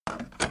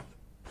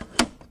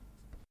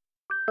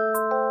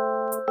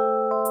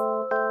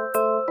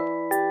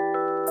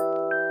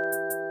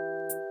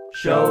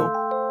Show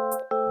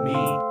me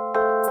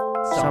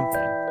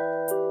something.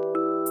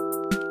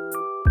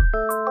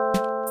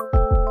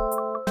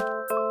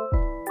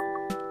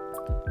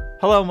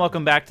 Hello and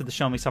welcome back to the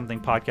Show Me Something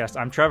podcast.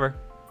 I'm Trevor.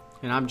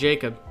 And I'm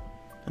Jacob.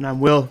 And I'm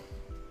Will.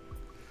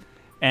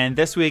 And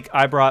this week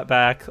I brought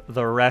back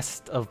the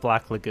rest of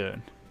Black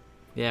Lagoon.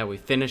 Yeah, we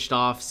finished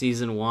off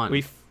season 1.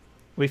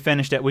 We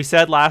finished it. We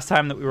said last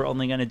time that we were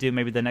only going to do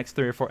maybe the next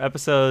 3 or 4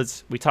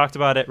 episodes. We talked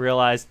about it,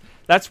 realized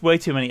that's way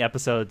too many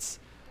episodes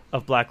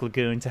of Black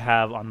Lagoon to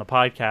have on the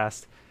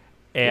podcast.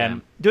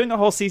 And doing a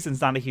whole season's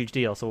not a huge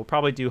deal, so we'll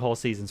probably do whole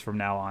seasons from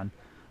now on.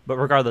 But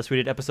regardless, we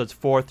did episodes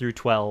 4 through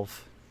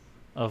 12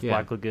 of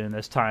Black Lagoon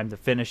this time to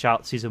finish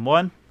out season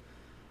 1.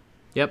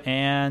 Yep.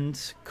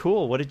 And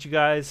cool. What did you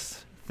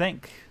guys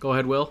think? Go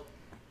ahead, Will.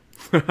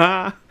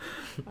 Yeah,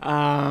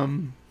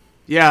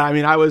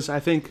 I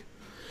think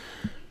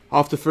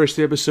off the first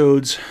 3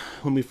 episodes,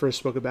 when we first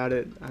spoke about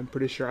it, I'm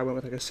pretty sure I went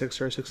with like a 6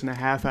 or a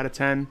 6.5 out of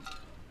 10.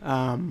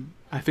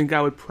 I think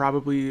I would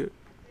probably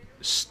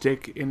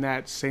stick in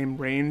that same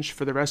range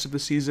for the rest of the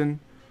season.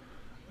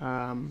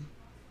 I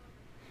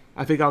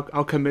think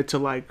I'll commit to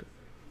like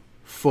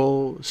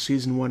full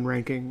season 1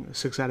 ranking,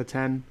 6 out of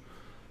 10.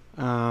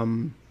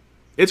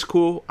 It's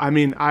cool. I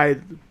mean, I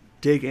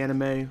dig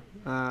anime.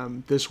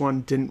 This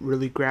one didn't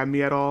really grab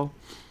me at all.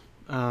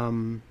 I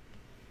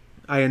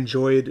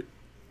enjoyed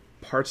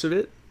parts of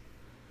it,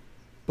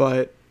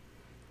 but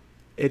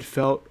it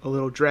felt a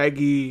little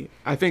draggy.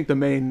 I think the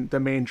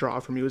main draw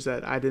for me was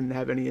that I didn't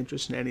have any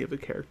interest in any of the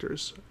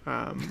characters.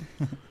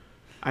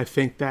 I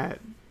think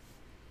that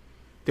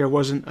there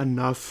wasn't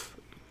enough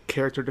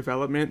character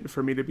development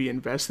for me to be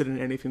invested in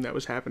anything that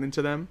was happening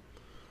to them.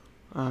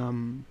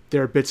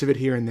 There are bits of it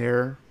here and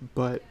there,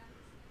 but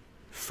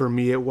for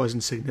me it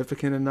wasn't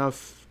significant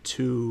enough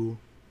to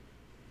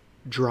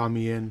draw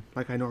me in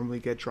like I normally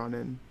get drawn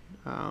in.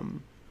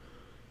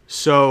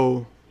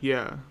 So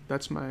yeah,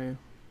 that's my.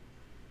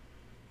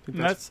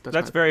 That's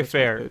very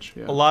fair.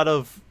 Yeah. A lot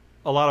of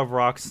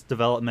Rock's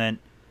development,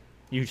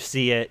 you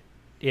see it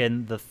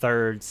in the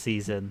 3rd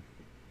season.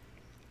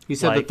 You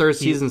said the 3rd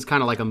season's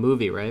kind of like a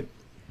movie, right?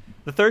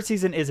 The 3rd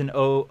season is an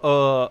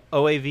OAV,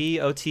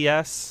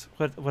 OTS,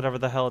 whatever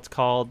the hell it's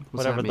called.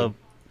 What's that mean?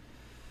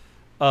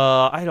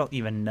 I don't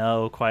even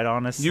know, quite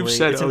honestly. You've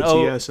said it's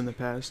OTS in the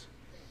past.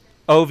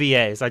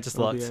 OVAs. I just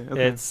looked.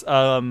 Okay.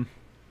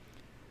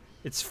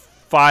 It's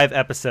 5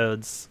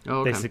 episodes,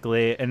 okay.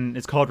 basically, and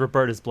it's called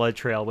Roberta's Blood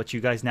Trail, which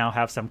you guys now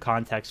have some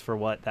context for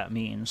what that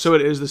means. So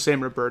it is the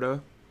same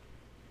Roberta?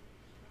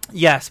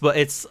 Yes, but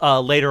it's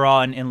later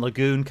on in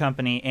Lagoon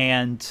Company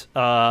and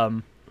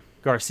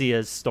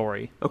Garcia's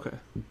story. Okay.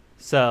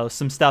 So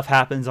some stuff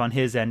happens on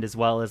his end as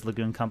well as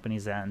Lagoon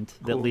Company's end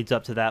that leads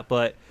up to that,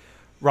 but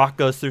Rock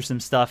goes through some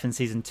stuff in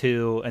season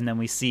 2, and then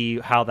we see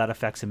how that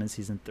affects him in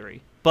season 3.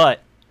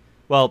 But,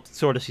 well,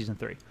 sort of season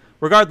 3.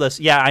 Regardless,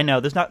 yeah, I know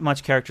there's not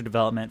much character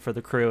development for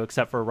the crew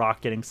except for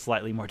Rock getting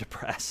slightly more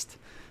depressed.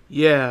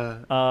 Yeah.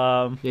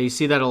 Yeah, you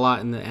see that a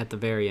lot at the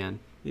very end.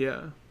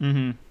 Yeah.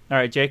 Mm-hmm. All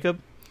right, Jacob?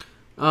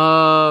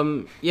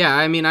 Yeah,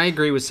 I mean, I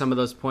agree with some of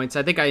those points.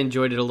 I think I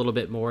enjoyed it a little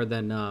bit more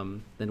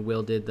than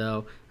Will did,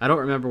 though. I don't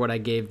remember what I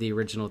gave the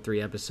original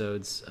 3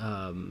 episodes,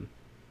 because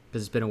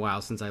it's been a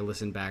while since I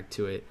listened back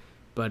to it.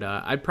 But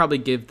I'd probably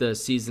give the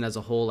season as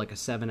a whole like a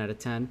 7 out of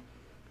 10.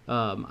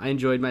 I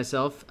enjoyed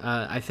myself.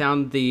 I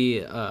found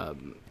I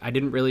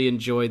didn't really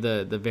enjoy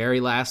the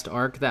very last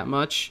arc that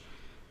much,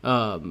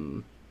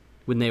 when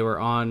they were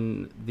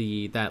on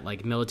that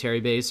like military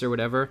base or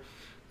whatever.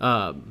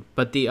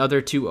 But the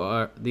other two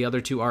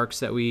arcs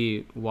that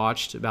we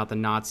watched about the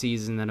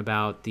Nazis, and then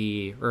about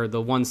the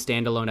one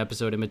standalone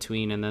episode in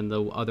between, and then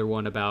the other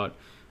one about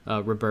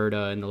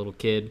Roberta and the little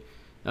kid,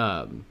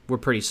 were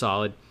pretty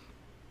solid.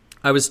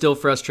 I was still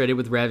frustrated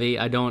with Revy.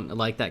 I don't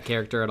like that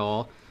character at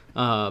all.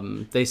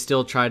 They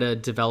still try to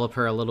develop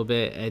her a little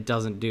bit. It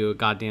doesn't do a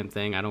goddamn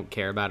thing. I don't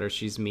care about her.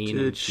 She's mean.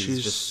 Dude, and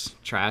she's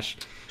just trash.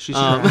 She's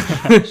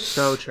trash.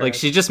 So trash. Like,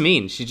 she's just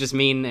mean. She's just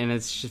mean, and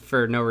it's just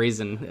for no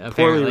reason, Poorly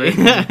apparently.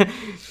 written.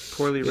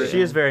 Poorly written. She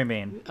is very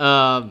mean.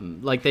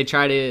 Like, they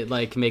try to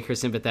like make her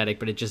sympathetic,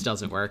 but it just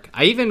doesn't work.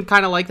 I even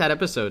kind of like that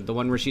episode, the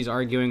one where she's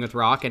arguing with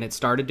Rock, and it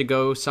started to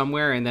go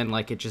somewhere, and then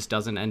like it just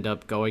doesn't end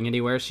up going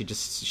anywhere. She's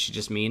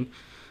just mean.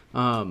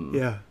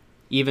 Yeah.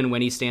 Even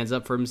when he stands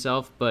up for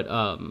himself, but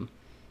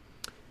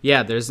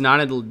yeah, there's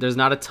not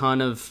a ton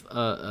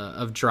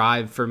of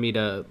drive for me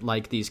to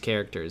like these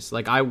characters.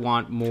 Like, I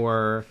want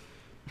more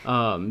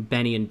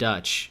Benny and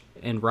Dutch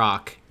and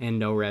Rock and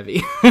no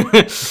Revy.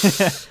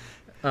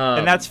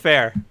 And that's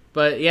fair.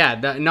 But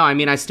yeah, no, I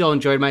mean, I still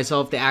enjoyed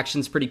myself. The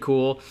action's pretty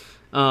cool.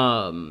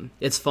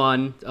 It's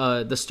fun.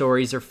 The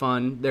stories are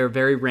fun. They're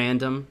very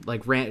random.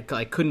 Like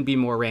couldn't be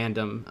more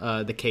random.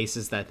 The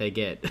cases that they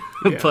get,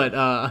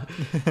 Yeah.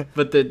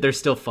 but they're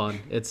still fun.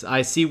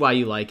 I see why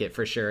you like it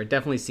for sure. It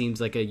definitely seems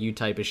like a you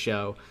type of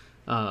show,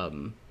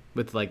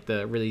 with like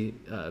the really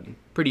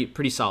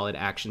pretty solid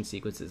action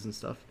sequences and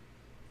stuff.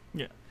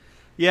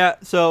 Yeah.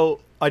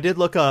 So I did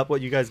look up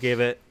what you guys gave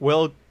it.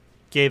 Will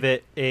gave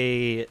it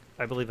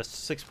I believe a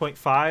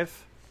 6.5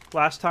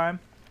 last time,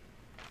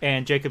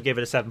 and Jacob gave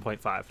it a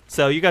 7.5.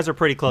 So you guys are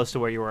pretty close to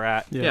where you were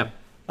at.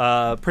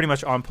 Yeah. Pretty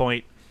much on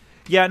point.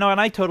 Yeah, no, and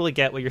I totally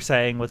get what you're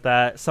saying with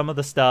that. Some of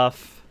the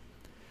stuff,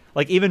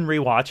 like even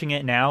rewatching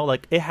it now,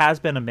 like it has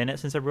been a minute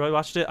since I've really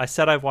watched it. I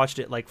said I've watched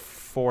it like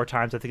 4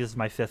 times. I think this is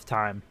my 5th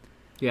time.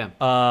 Yeah.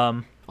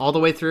 All the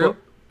way through? Well,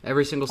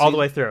 every single season? all the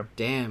way through.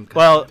 Damn. God.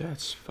 Well,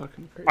 That's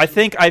fucking crazy. I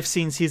think I've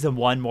seen season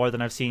 1 more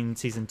than I've seen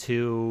season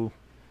 2,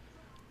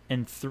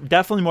 and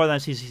definitely more than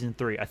I've seen season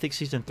 3. I think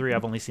season 3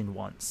 I've only seen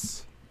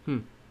once.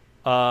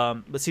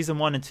 But season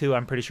 1 and 2,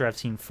 I'm pretty sure I've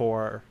seen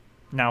 4,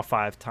 now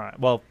 5 times.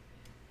 Well,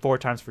 4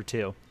 times for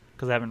 2,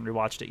 because I haven't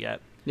rewatched it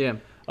yet. Yeah.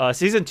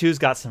 Season 2's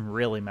got some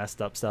really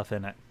messed up stuff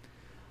in it.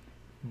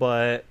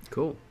 But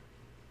Cool.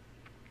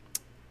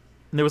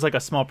 there was like a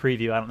small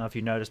preview, I don't know if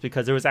you noticed,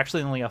 because there was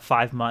actually only a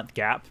 5-month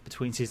gap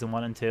between season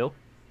 1 and 2.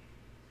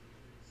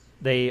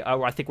 They,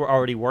 I think, were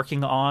already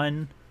working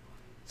on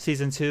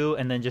season 2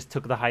 and then just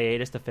took the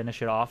hiatus to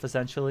finish it off,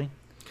 essentially.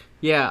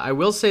 Yeah, I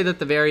will say that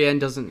the very end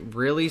doesn't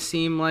really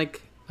seem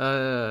like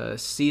a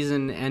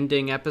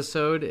season-ending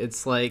episode.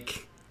 It's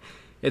like...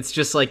 It's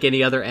just like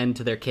any other end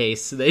to their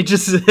case. They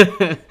just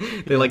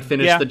they like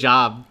finish the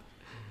job,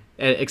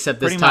 except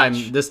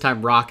this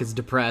time Rock is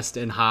depressed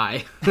and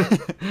high,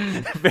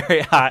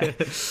 very high.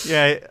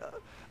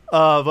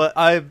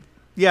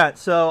 Yeah,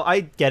 So I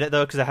get it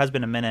though because it has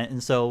been a minute,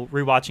 and so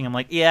rewatching, I'm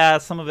like, yeah,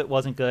 some of it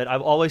wasn't good.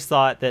 I've always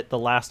thought that the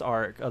last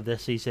arc of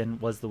this season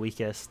was the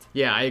weakest.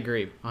 Yeah, I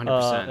agree,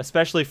 100%.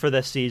 Especially for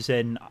this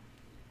season,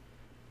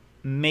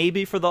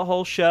 maybe for the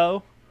whole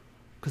show,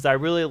 because I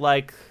really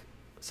like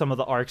some of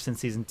the arcs in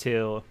season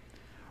 2.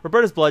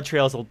 Roberta's Blood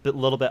Trail is a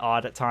little bit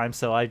odd at times,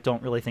 so I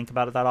don't really think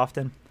about it that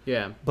often.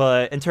 Yeah.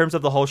 But in terms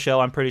of the whole show,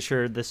 I'm pretty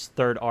sure this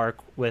 3rd arc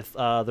with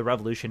the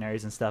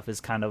revolutionaries and stuff is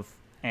kind of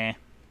eh.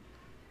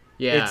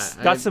 Yeah. It's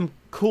got some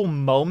cool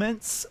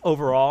moments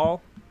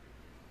overall,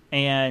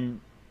 and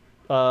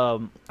I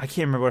can't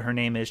remember what her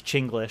name is.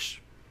 Chinglish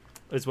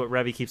is what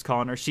Revy keeps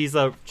calling her. She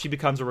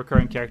becomes a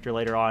recurring character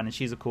later on, and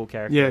she's a cool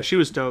character. Yeah, she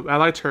was dope. I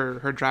liked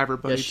her driver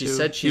buddy she too.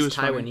 said she's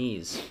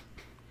Taiwanese. Taiwanese.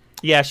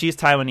 Yeah, she's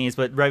Taiwanese,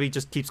 but Revy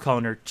just keeps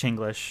calling her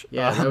Chinglish.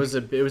 Yeah, it was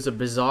a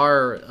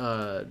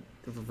bizarre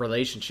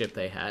relationship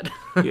they had.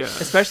 Yeah,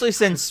 especially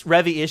since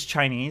Revy is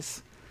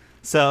Chinese,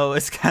 so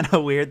it's kind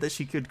of weird that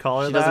she could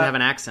call her She that. doesn't have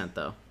an accent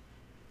though.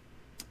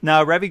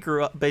 No, Revy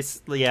grew up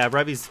basically. Yeah,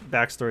 Revy's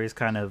backstory is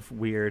kind of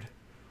weird,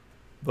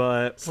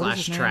 but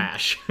 /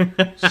 trash.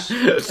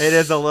 It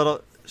is a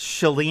little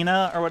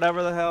Shalina or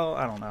whatever the hell.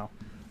 I don't know.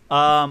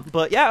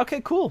 But yeah,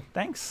 okay, cool.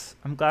 Thanks.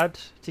 I'm glad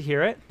to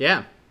hear it.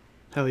 Yeah.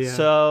 Hell yeah.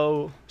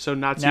 So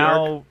Nazi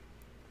now, arc?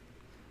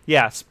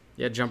 yes.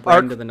 Yeah, jump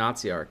right into the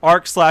Nazi arc.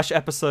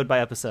 Arc/episode by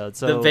episode.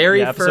 So the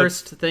very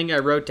first thing I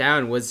wrote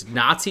down was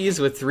Nazis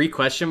with 3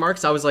 question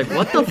marks. I was like,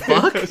 what the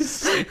fuck?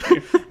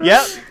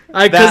 Yep.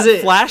 Because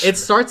it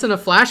starts in a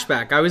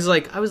flashback. I was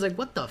like,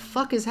 what the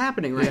fuck is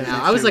happening right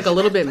now? I was like a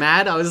little bit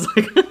mad. I was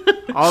like,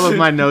 all of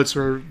my notes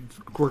were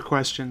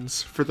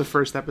questions for the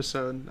first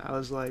episode. I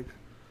was like,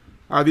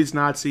 are these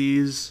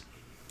Nazis?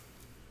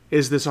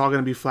 Is this all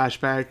going to be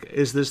flashback?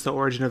 Is this the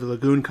origin of the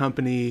Lagoon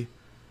Company?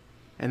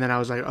 And then I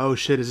was like, oh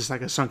shit, is this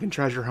like a sunken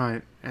treasure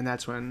hunt? And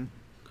that's when,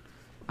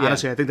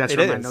 honestly, I think that's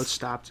where my notes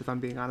stopped, if I'm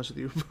being honest with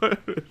you. But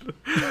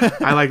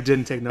I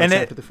didn't take notes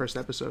after the first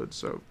episode,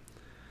 so.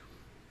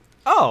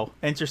 Oh,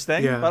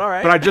 interesting. Yeah. But all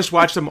right. But I just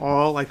watched them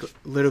all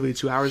literally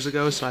 2 hours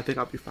ago, so I think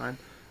I'll be fine.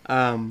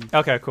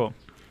 Okay, cool.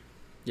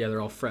 Yeah,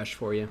 they're all fresh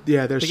for you.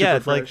 Yeah, they're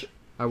super fresh.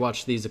 I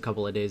watched these a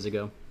couple of days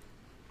ago.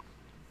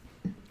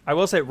 I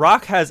will say,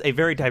 Rock has a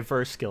very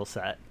diverse skill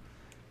set,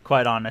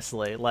 quite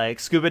honestly. Like,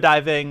 scuba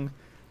diving.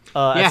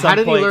 How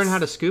did he learn how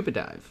to scuba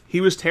dive? He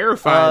was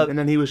terrified, and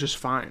then he was just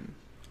fine.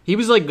 He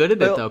was, good at it,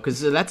 though,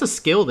 because that's a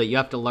skill that you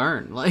have to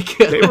learn.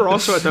 They were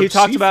also at the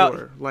talked about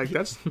floor.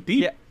 That's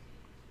deep.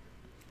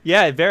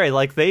 Yeah, very.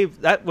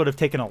 That would have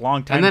taken a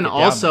long time. And then to get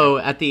also,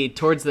 down there.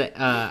 towards the,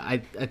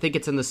 I think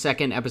it's in the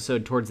second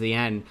episode towards the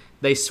end,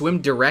 they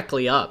swim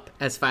directly up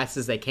as fast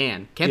as they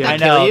can. Can't that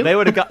kill you? They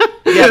would have got.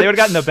 Yeah, they would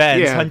have gotten the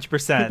bends,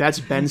 100%. That's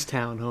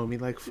Benstown,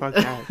 homie. Fuck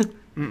that.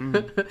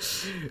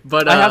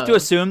 But I have to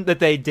assume that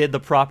they did the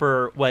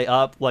proper way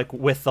up,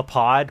 with the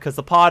pod, because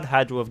the pod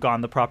had to have gone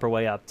the proper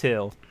way up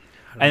too.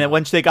 And then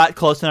once they got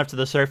close enough to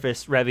the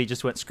surface, Revy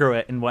just went screw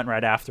it and went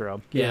right after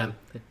him. Yeah,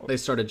 they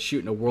started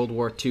shooting a World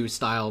War II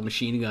style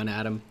machine gun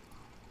at him.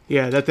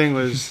 Yeah, that thing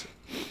was.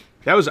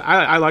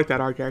 I liked that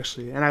arc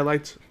actually, and I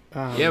liked.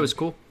 Yeah, it was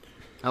cool.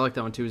 I liked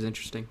that one too. It was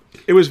interesting.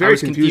 It was very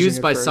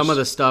confused by some of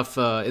the stuff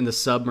in the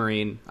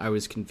submarine. I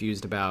was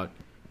confused about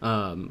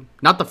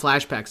not the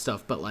flashback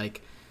stuff, but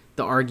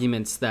the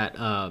arguments that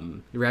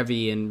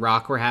Revy and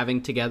Rock were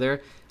having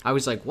together. I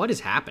was like, what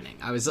is happening?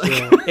 I was like,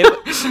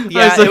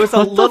 it was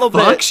a little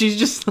bit. She's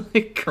just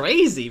like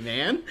crazy,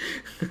 man.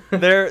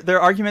 Their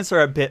arguments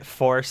are a bit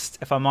forced,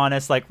 if I'm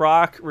honest. Like,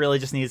 Rock really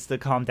just needs to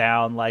calm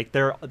down. Like,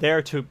 they're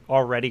there to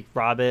already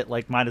rob it.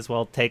 Like, might as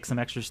well take some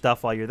extra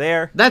stuff while you're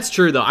there. That's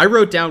true, though. I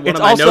wrote down one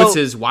of my notes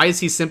is, why is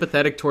he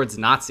sympathetic towards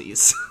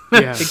Nazis?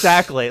 Yeah.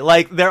 Exactly.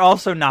 Like, they're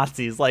also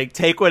Nazis. Like,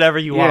 take whatever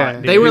you want.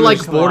 Dude. They were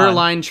like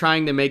borderline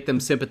trying to make them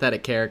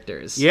sympathetic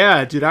characters.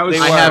 Yeah, dude,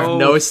 I have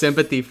no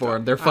sympathy for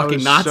them. They're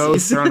fucking Nazis. So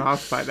thrown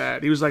off by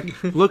that. He was like,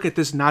 look at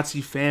this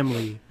Nazi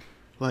family.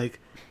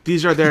 Like,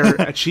 these are their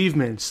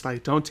achievements.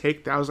 Like, don't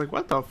take that. I was like,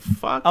 what the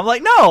fuck? I'm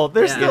like, no,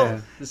 there's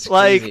still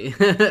like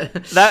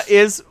that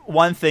is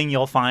one thing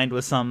you'll find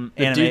with some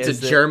anime.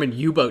 Dude's a German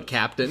U-boat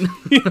captain.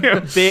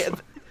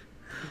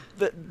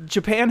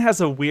 Japan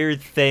has a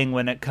weird thing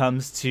when it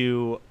comes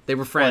to they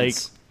were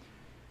friends. Like,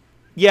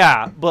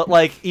 yeah, but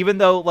like even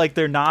though like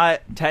they're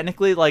not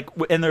technically like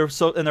in their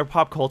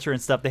pop culture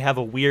and stuff, they have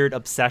a weird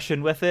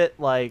obsession with it,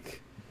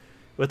 like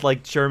with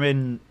like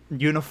German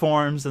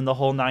uniforms and the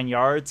whole 9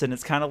 yards, and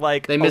it's kind of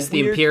like they miss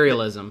the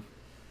imperialism.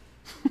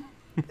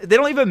 They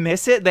don't even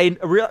miss it. They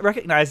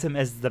recognize him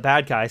as the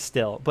bad guy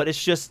still, but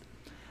it's just,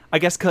 I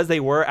guess because they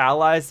were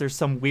allies, there's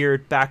some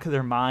weird back of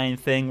their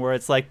mind thing where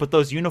it's like, but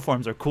those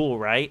uniforms are cool,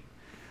 right?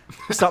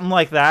 Something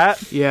like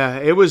that. Yeah,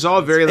 it was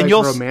all very like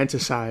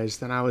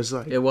romanticized, and I was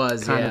like, it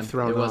was kind of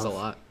thrown off. It was a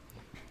lot.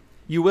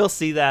 You will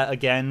see that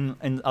again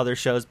in other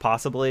shows,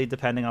 possibly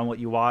depending on what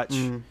you watch.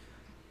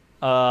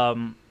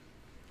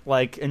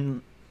 Like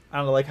in, I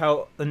don't know, like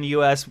how in the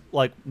U.S.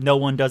 like no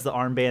one does the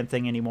armband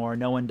thing anymore.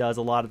 No one does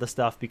a lot of the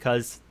stuff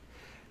because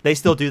they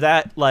still do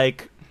that.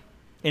 Like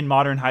in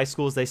modern high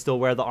schools, they still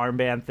wear the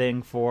armband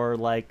thing for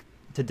like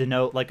to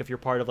denote like if you're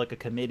part of like a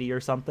committee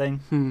or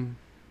something.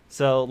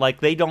 So like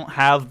they don't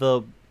have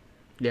the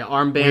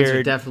armbands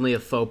are definitely a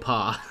faux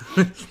pas.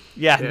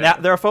 Now,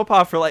 they're a faux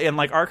pas for like in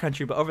like our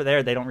country, but over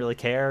there they don't really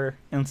care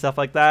and stuff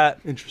like that.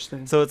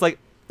 Interesting. So it's like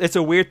it's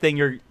a weird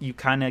thing you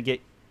kind of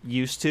get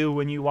used to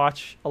when you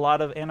watch a lot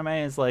of anime.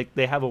 Is like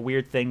they have a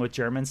weird thing with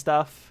German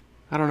stuff.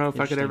 I don't know if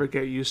I could ever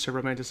get used to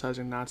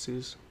romanticizing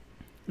Nazis.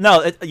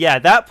 No,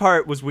 that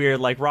part was weird.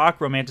 Like Rock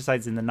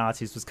romanticizing the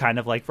Nazis was kind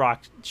of like,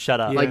 Rock,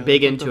 shut up. Like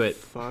big into it.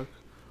 Fuck.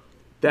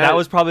 That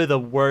was probably the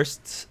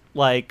worst,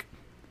 like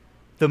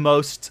the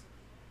most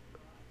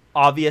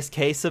obvious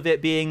case of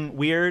it being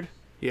weird.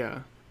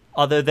 Yeah.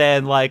 Other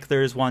than like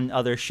there's one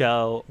other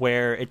show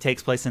where it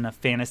takes place in a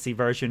fantasy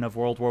version of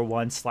World War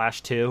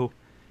I/II,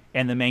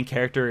 and the main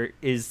character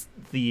is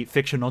the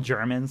fictional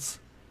Germans.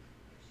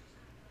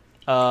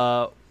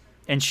 And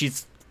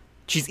she's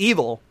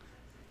evil.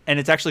 And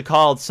it's actually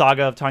called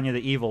Saga of Tanya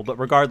the Evil. But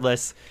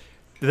regardless,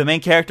 the main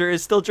character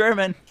is still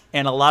German.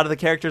 And a lot of the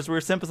characters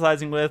we're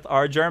sympathizing with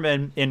are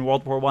German in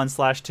World War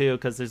I/II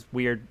because there's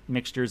weird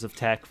mixtures of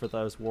tech for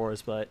those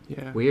wars. But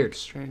yeah, weird.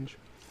 Strange.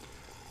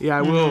 Yeah,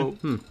 I will.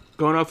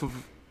 Going off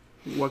of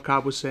what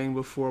Cobb was saying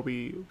before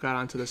we got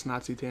onto this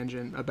Nazi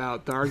tangent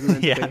about the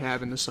argument that they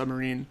have in the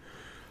submarine,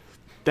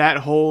 that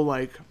whole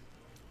like,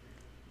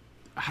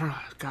 I don't know,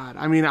 God.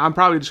 I mean, I'm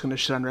probably just gonna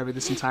shit on Revy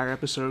this entire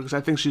episode because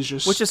I think she's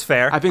just, which is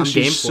fair. I think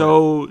she's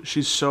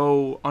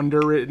so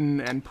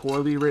underwritten and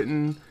poorly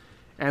written,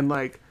 and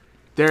like,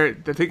 I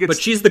think it's. But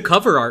she's the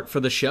cover art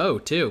for the show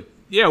too.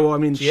 Yeah, well, I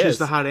mean, she's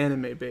the hot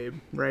anime babe,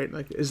 right?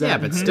 Like, is that? Yeah,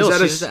 but still,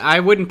 I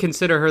wouldn't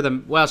consider her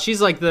the. Well,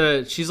 she's like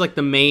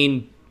the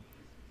main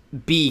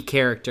B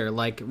character.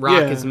 Like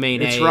Rock is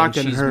main A, Rock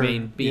and she's her.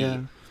 main B.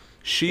 Yeah.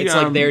 It's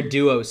like their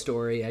duo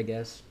story, I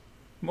guess.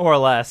 More or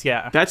less,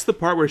 yeah. That's the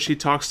part where she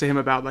talks to him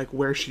about like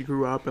where she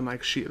grew up and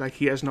like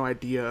he has no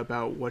idea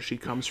about what she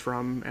comes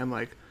from and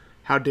like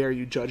how dare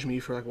you judge me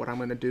for like what I'm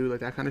gonna do, like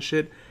that kind of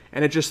shit.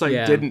 And it just like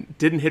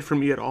didn't hit for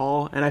me at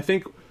all. And I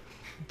think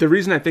the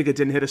reason I think it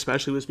didn't hit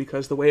especially was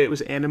because the way it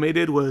was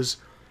animated was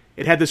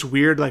it had this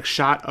weird like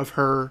shot of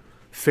her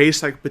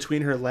face like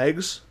between her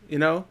legs, you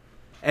know,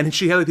 and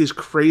she had like these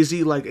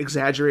crazy like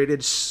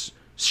exaggerated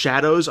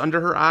shadows under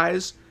her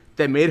eyes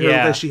that made her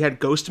look like she had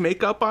ghost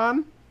makeup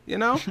on. You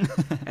know,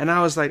 and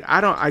I was like,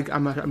 I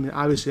mean,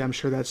 obviously, I'm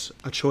sure that's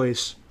a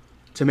choice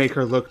to make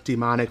her look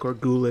demonic or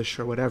ghoulish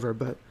or whatever,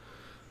 but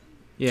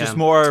just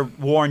more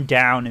worn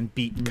down and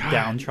beaten,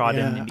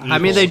 downtrodden. And evil. I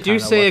mean, they do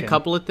say a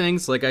couple of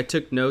things. Like, I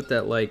took note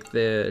that like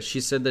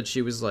she said that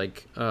she was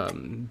like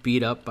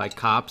beat up by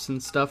cops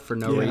and stuff for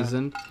no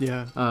reason.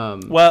 Yeah.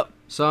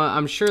 So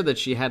I'm sure that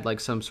she had like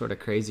some sort of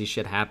crazy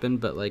shit happen,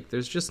 but like,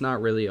 there's just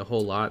not really a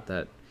whole lot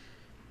that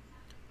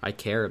I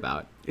care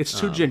about. It's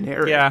too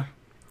generic. Yeah.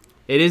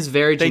 It is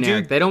very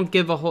generic. They don't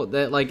give a whole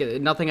like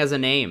nothing has a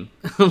name,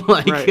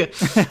 like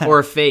or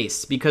a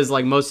face, because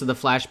like most of the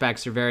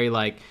flashbacks are very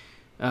like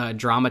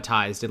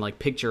dramatized and like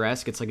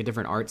picturesque. It's like a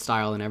different art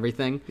style and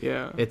everything.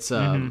 Yeah, it's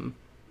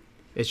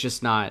it's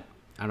just not.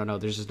 I don't know.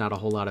 There's just not a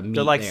whole lot of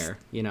meat there,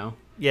 you know.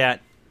 Yeah,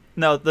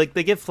 no, like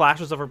they give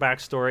flashes of her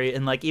backstory,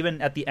 and like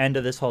even at the end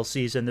of this whole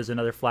season, there's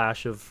another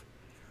flash of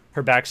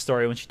her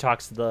backstory when she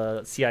talks to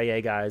the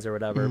CIA guys or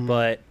whatever,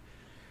 but.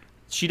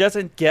 She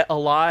doesn't get a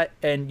lot,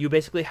 and you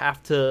basically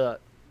have to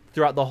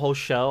throughout the whole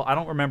show. I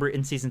don't remember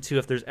in season 2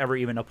 if there's ever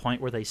even a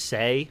point where they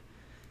say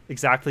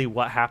exactly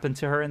what happened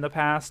to her in the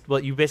past,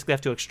 but you basically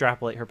have to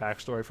extrapolate her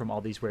backstory from all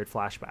these weird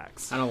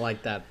flashbacks. I don't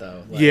like that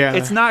though. Yeah,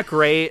 it's not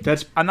great.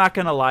 I'm not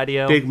gonna lie to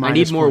you. I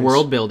need more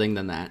world building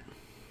than that,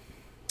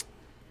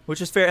 which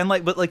is fair. And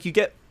but you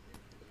get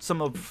some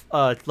of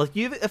I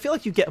feel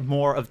like you get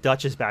more of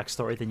Dutch's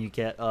backstory than you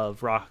get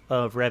of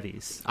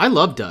Revy's. I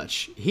love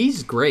Dutch.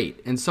 He's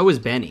great, and so is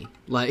Benny.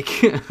 Like,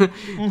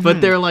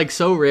 but they're like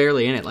so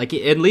rarely in it. Like,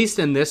 at least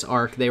in this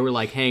arc, they were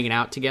like hanging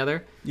out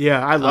together.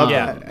 Yeah, I love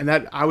that, and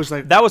that I was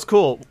like, that was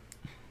cool.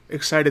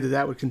 Excited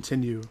that would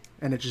continue,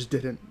 and it just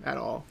didn't at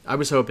all. I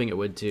was hoping it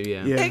would too.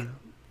 Yeah.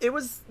 It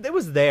was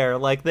there.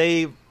 Like,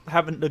 they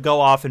having to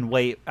go off and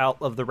wait out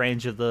of the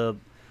range of the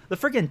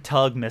friggin'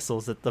 tug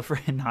missiles that the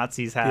friggin'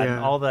 Nazis had, and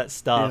all that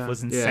stuff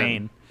was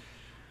insane.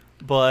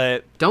 Yeah.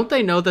 But don't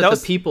they know that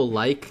the people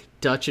like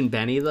Dutch and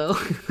Benny though?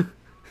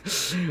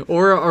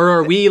 or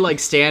are we like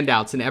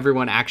standouts and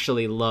everyone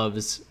actually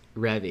loves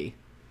Revy?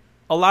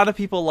 A lot of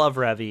people love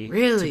Revy.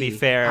 Really? To be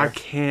fair, I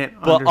can't.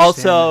 But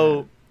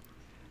also,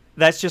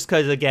 that's just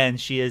because again,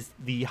 she is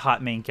the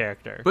hot main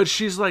character. But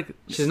she's like,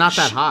 she's not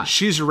that hot.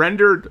 She's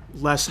rendered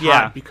less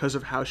hot because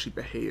of how she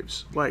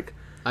behaves. Like.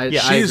 I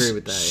agree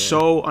with that.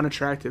 So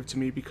unattractive to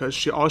me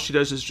because all she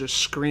does is just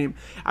scream.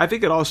 I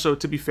think it also,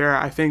 to be fair,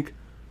 I think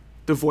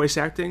the voice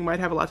acting might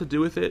have a lot to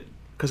do with it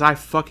because I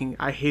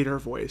hate her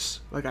voice.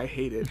 Like, I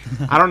hate it.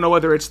 I don't know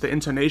whether it's the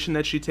intonation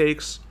that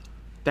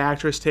the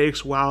actress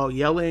takes while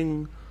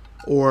yelling,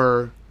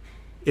 or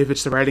if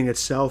it's the writing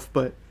itself.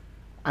 But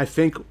I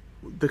think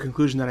the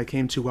conclusion that I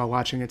came to while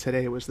watching it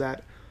today was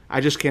that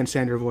I just can't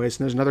stand her voice.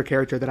 And there's another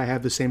character that I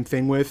have the same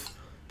thing with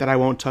that I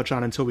won't touch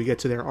on until we get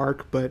to their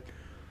arc, but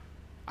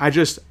I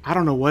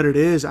don't know what it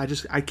is.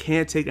 I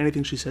can't take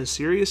anything she says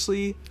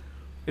seriously.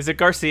 Is it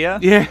Garcia?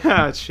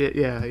 Yeah, shit.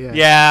 Yeah.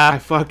 Yeah.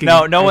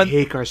 I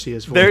hate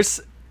Garcia's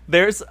voice.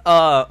 There's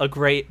a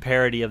great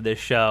parody of this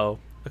show.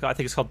 I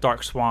think it's called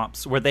Dark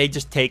Swamps, where they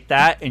just take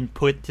that and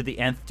put it to the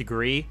nth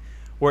degree,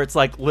 where it's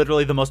like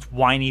literally the most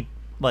whiny,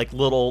 like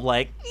little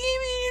like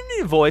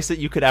voice that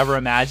you could ever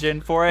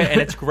imagine for it,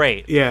 and it's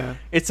great. Yeah,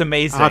 it's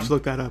amazing. I'll have to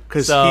look that up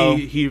because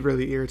he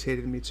really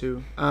irritated me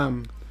too.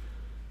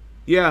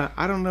 Yeah,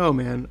 I don't know,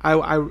 man.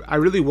 I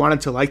really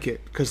wanted to like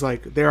it because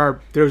like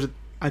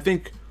I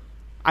think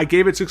I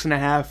gave it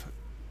 6.5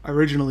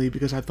 originally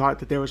because I thought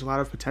that there was a lot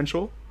of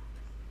potential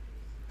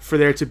for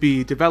there to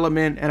be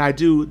development,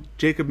 and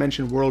Jacob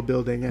mentioned world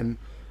building, and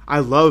I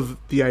love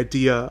the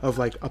idea of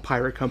like a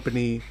pirate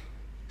company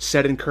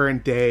set in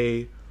current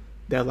day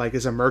that like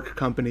is a merc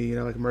company,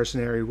 like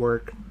mercenary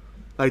work.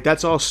 Like,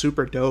 that's all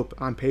super dope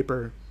on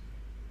paper.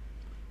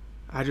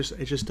 It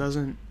just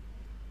doesn't.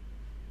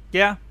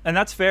 Yeah, and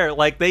that's fair.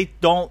 Like, they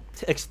don't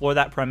explore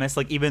that premise,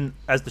 like, even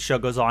as the show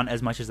goes on,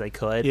 as much as they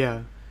could.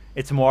 Yeah.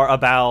 It's more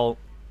about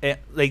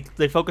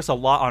they focus a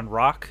lot on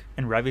Rock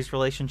and Revy's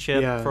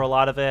relationship for a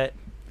lot of it.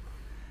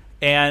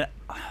 And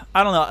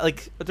I don't know,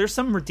 like, there's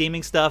some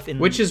redeeming stuff in,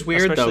 which is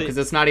weird though, because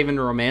it's not even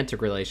a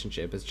romantic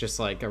relationship. It's just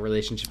like a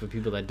relationship of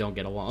people that don't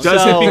get along.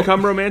 Does it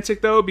become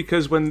romantic though?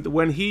 Because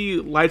when he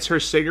lights her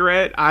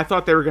cigarette, I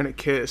thought they were gonna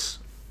kiss.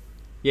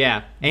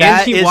 Yeah,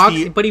 and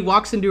he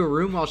walks into a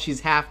room while she's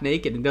half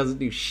naked and doesn't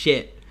do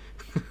shit.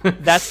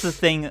 That's the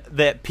thing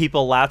that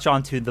people latch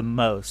onto the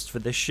most for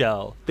this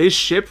show. They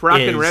ship Rock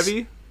and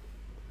Revy?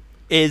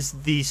 Is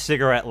the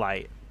cigarette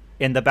light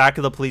in the back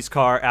of the police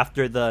car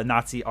after the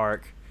Nazi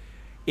arc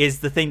is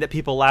the thing that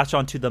people latch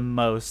onto the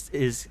most,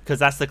 is because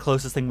that's the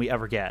closest thing we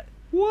ever get.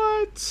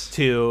 What?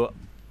 To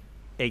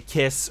a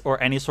kiss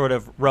or any sort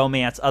of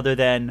romance other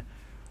than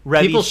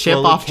Revy. People ship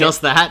off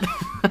just that.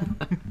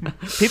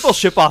 People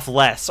ship off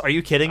less. Are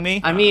you kidding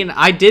me? I mean,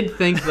 I did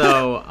think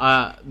though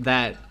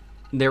that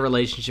their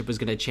relationship was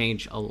going to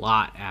change a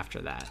lot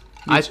after that.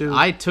 I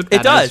took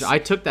that. I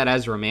took that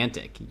as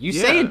romantic. You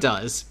say it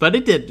does, but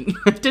it didn't.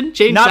 It didn't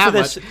change that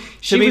much.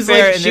 She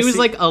was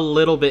like a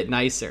little bit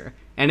nicer,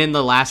 and in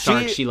the last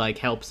arc, she like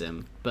helps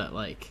him. But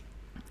like,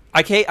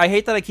 I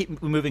hate that I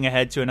keep moving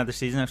ahead to another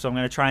season, so I'm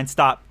going to try and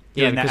stop.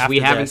 Yeah, because we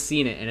haven't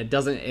seen it, and it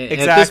doesn't.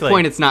 At this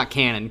point, it's not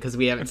canon because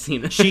we haven't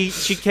seen it.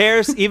 She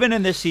cares even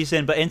in this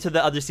season, but into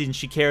the other season,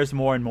 she cares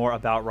more and more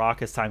about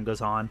Rock as time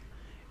goes on,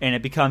 and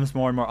it becomes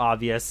more and more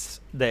obvious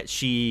that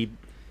she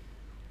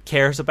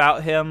cares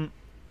about him,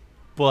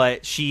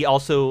 but she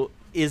also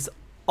is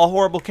a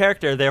horrible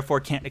character, therefore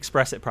can't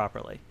express it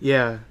properly.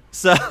 Yeah.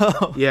 So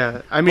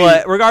yeah, I mean,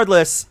 but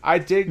regardless, I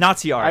dig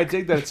Nazi arc. I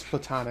dig that it's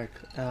platonic,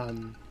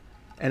 and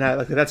I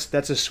like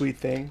that's a sweet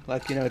thing.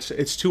 Like,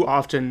 it's too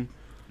often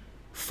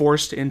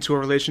forced into a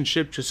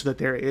relationship just so that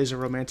there is a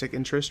romantic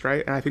interest,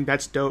 right? And I think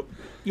that's dope.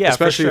 Yeah,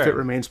 especially if it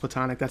remains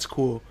platonic. That's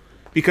cool,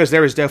 because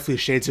there is definitely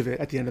shades of it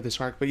at the end of this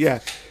arc. But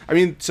yeah, I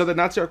mean, so the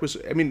Nazi arc was.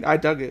 I mean, I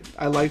dug it.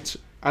 I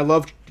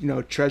loved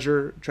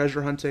treasure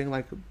hunting,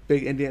 like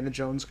big Indiana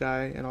Jones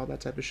guy and all that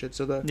type of shit.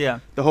 So the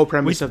whole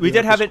premise of the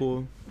arc was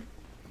cool.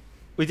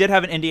 We did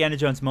have an Indiana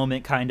Jones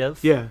moment, kind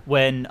of. Yeah.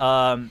 When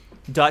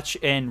Dutch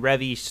and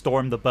Revy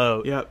stormed the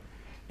boat. Yep.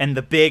 and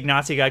the big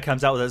Nazi guy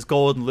comes out with his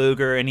golden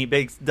Luger, and he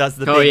does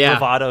the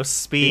bravado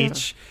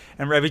speech,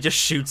 and Revy just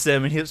shoots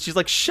him, and she's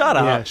like, "Shut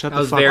up!" Yeah, shut that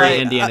the was fuck very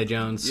up. Indiana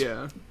Jones.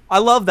 Yeah, I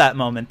love that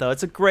moment though.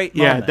 It's a great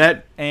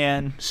moment.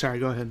 Sorry,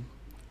 go ahead.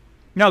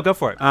 No, go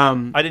for it.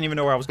 I didn't even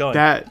know where I was going.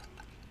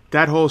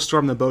 That whole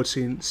storm the boat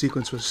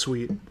sequence was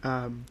sweet.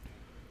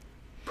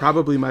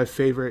 Probably my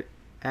favorite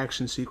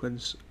action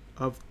sequence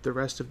of the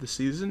rest of the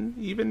season,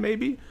 even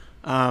maybe.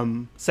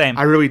 Same.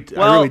 I really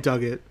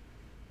dug it.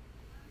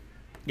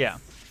 Yeah.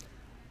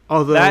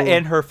 Although that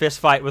and her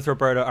fist fight with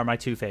Roberta are my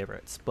two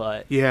favorites,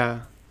 but yeah,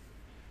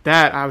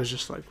 that I was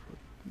just like,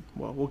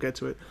 well, we'll get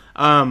to it.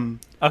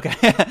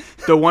 Okay.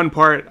 The one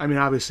part, I mean,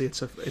 obviously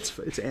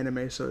it's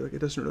anime, so like, it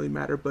doesn't really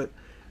matter. But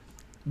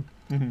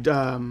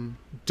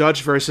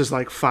Dutch versus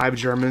like 5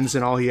 Germans,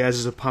 and all he has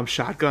is a pump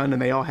shotgun,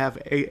 and they all have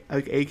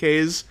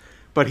AKs,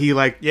 but he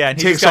like and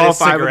he takes all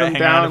 5 of them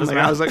down. Like,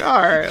 I was like,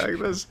 all right,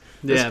 like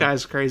this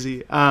guy's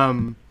crazy.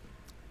 The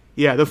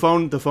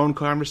phone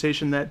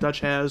conversation that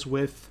Dutch has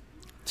with.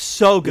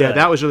 So good. Yeah,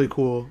 that was really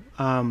cool.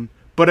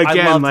 But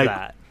again, like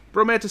that.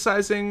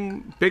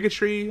 Romanticizing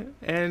bigotry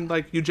and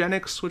like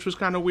eugenics, which was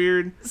kind of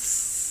weird.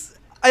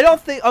 I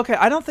don't think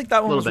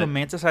that one was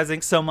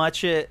romanticizing so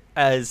much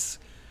as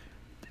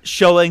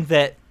showing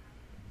that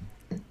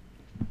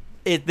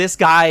this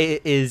guy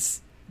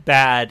is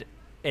bad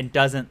and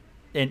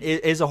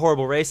is a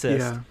horrible racist.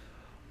 Yeah.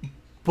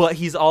 But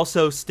he's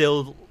also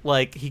still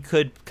like he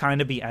could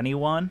kind of be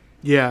anyone.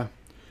 Yeah.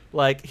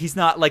 Like, he's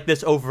not, like,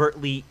 this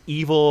overtly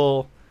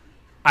evil,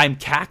 I'm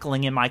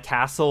cackling in my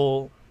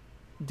castle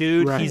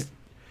dude. Right.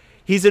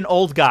 He's an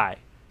old guy.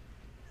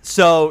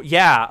 So,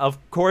 yeah, of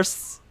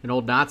course... An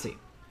old Nazi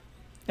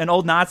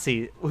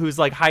who's,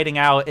 like, hiding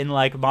out in,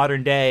 like,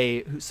 modern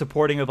day,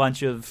 supporting a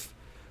bunch of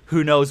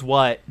who knows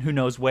what, who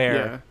knows where.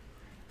 Yeah.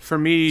 For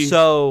me...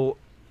 So,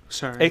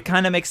 sorry. It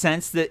kind of makes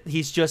sense that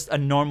he's just a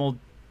normal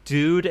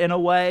dude in a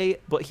way,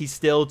 but he's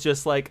still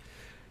just, like...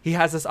 He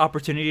has this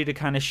opportunity to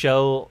kind of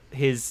show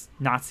his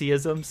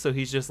Nazism, so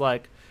he's just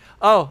like,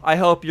 oh, I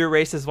hope your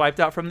race is wiped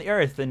out from the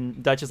earth.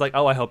 And Dutch is like,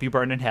 oh, I hope you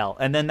burn in hell.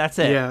 And then that's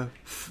it. Yeah.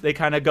 They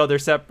kind of go their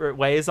separate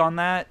ways on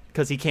that,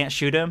 because he can't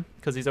shoot him,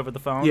 because he's over the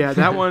phone. Yeah,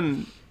 that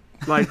one,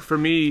 like, for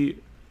me,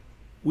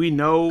 we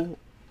know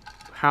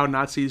how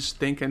Nazis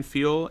think and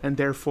feel, and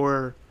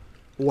therefore,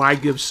 why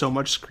give so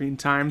much screen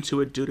time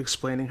to a dude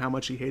explaining how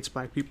much he hates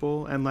black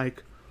people, and,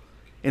 like,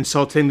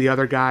 insulting the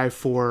other guy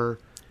for...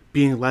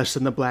 being less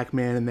than the black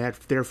man, and that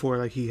therefore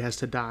like he has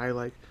to die.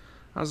 Like,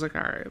 I was like,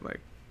 all right, like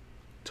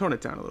tone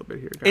it down a little bit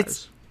here,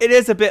 guys. It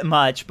is a bit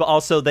much, but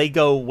also they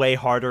go way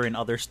harder in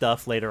other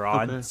stuff later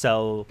on. Okay.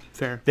 So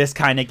fair. This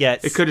kind of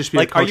gets it could just be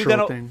like, a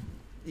cultural thing.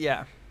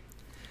 Yeah.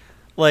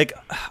 Like,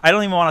 I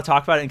don't even want to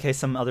talk about it in case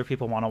some other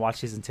people want to watch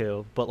season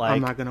 2. But like,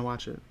 I'm not gonna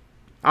watch it.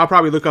 I'll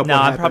probably look up. No,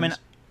 I'm probably not.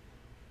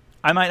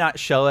 I might not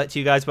show it to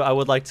you guys, but I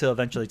would like to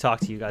eventually talk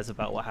to you guys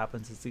about what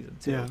happens in season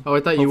 2. Yeah. Oh,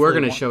 I thought you were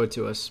going to show it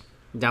to us.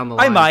 Down the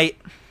line.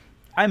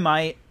 I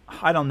might.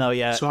 I don't know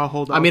yet. So I'll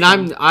hold on. I mean,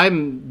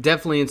 I'm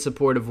definitely in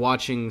support of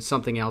watching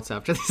something else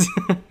after this.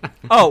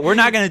 Oh, we're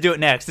not going to do it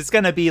next. It's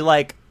going to be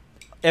like,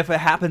 if it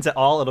happens at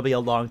all, it'll be a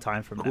long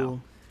time from now.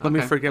 Let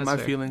me forget my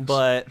feelings.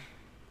 But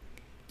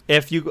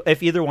if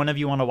either one of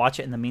you want to watch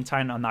it in the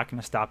meantime, I'm not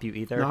going to stop you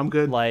either. No, I'm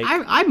good. Like,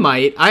 I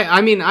might. I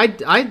mean,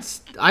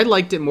 I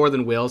liked it more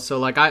than Will, so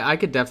like I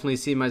could definitely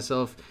see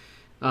myself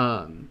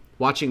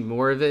watching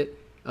more of it.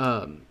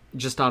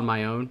 Just on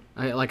my own.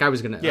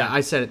 I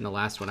said it in the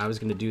last one. I was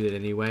gonna do that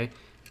anyway.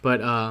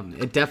 But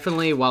it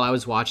definitely, while I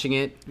was watching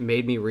it,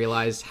 made me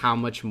realize how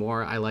much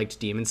more I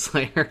liked Demon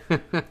Slayer.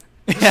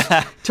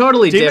 Yeah.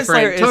 Totally Demon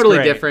different.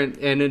 Totally different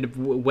and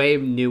way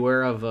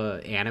newer of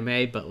a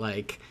anime, but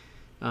like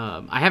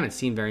I haven't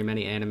seen very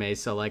many animes,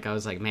 so like I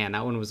was like, man,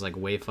 that one was like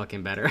way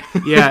fucking better.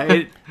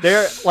 Yeah,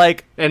 they're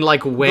like and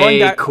like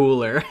way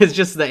cooler. It's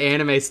just the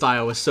anime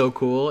style was so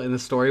cool and the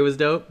story was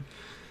dope.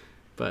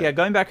 But yeah,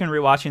 going back and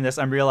rewatching this,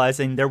 I'm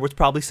realizing there was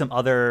probably some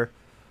other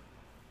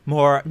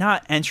more,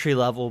 not entry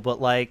level, but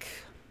like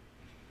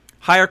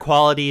higher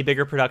quality,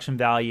 bigger production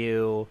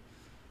value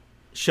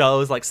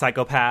shows like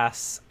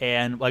Psycho-Pass,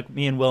 and like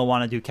me and Will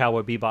want to do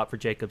Cowboy Bebop for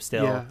Jacob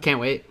still. Yeah. Can't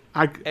wait.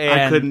 I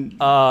couldn't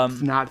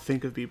not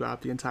think of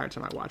Bebop the entire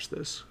time I watched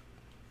this.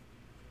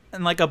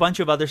 And like a bunch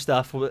of other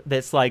stuff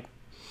that's like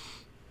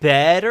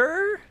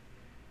better.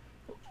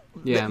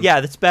 Yeah.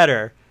 Yeah, that's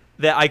better.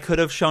 That I could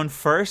have shown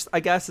first,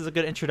 I guess, is a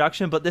good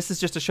introduction, but this is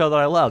just a show that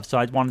I love, so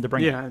I wanted to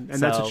bring it. Yeah, and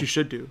that's what you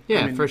should do. Yeah,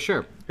 I mean, for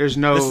sure. There's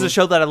no... This is a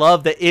show that I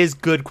love that is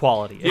good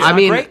quality. I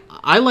mean, great.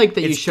 I like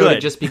that you showed good.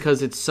 It just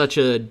because it's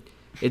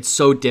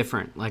so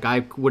different. Like,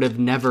 I would have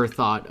never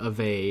thought of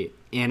a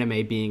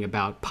anime being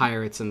about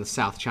pirates in the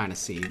South China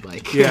Sea.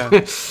 Like, yeah.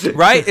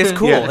 Right? It's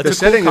cool. Yeah, it's the a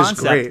setting cool is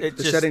concept. great.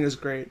 The setting is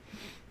great.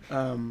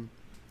 And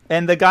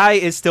the guy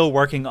is still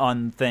working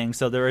on things,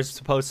 so there is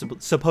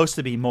supposed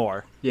to be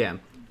more. Yeah.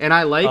 And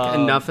I like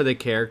enough of the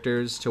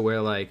characters to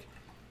where like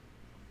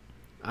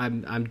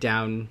I'm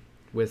down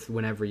with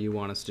whenever you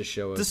want us to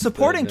show us. The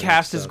supporting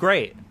cast is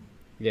great.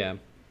 Yeah.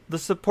 the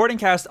supporting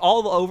cast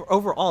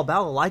overall,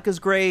 Balalaika's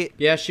great.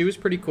 Yeah, she was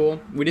pretty cool.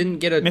 We didn't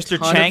get a Mr.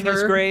 ton Chang of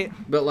her, is great.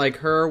 But like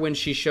her when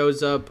she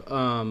shows up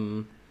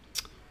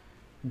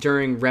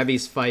during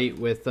Revi's fight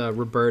with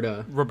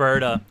Roberta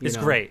is you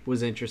know, great.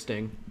 Was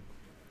interesting.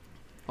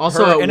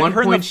 Also, at one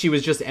point, she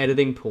was just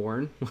editing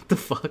porn. What the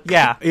fuck?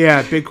 Yeah.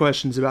 Yeah, big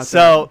questions about that.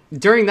 So,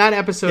 during that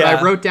episode, Yeah.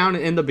 I wrote down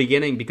in the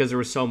beginning, because there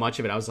was so much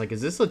of it, I was like,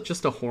 is this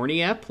just a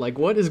horny ep? Like,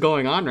 what is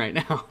going on right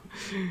now?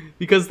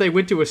 Because they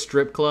went to a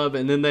strip club,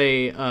 and then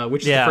they,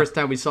 which is the first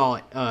time we saw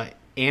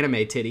anime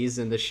titties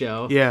in the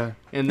show. Yeah.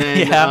 And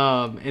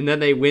then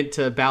they went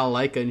to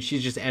Balalaika, and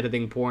she's just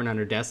editing porn on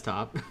her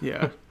desktop.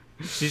 Yeah.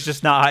 She's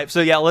just not hyped.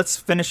 So, yeah, let's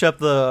finish up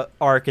the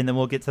arc, and then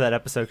we'll get to that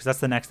episode, because that's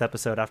the next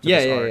episode after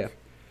this arc. Yeah.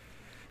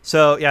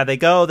 So, yeah, they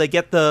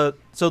get the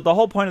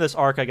whole point of this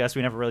arc, I guess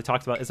we never really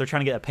talked about, is they're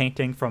trying to get a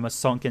painting from a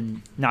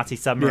sunken Nazi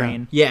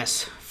submarine. Yeah.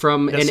 Yes,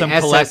 from an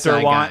SS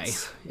guy.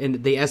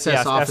 And the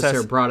SS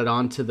officer brought it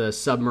onto the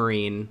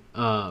submarine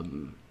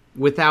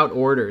without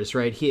orders,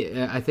 right?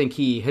 I think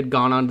he had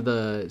gone onto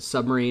the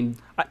submarine.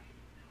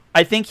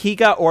 I think he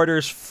got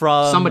orders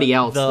from somebody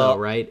else, though,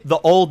 right? The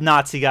old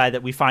Nazi guy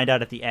that we find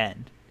out at the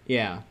end.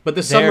 Yeah, but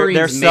the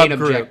submarine's main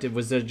objective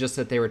was just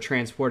that they were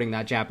transporting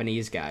that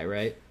Japanese guy,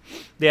 right?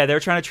 Yeah, they were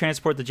trying to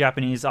transport the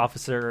Japanese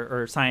officer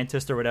or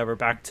scientist or whatever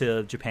back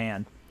to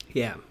Japan.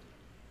 Yeah.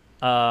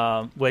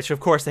 Which, of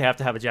course, they have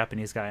to have a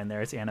Japanese guy in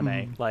there. It's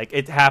anime. Like,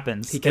 it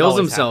happens. He kills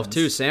himself,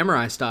 too,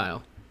 samurai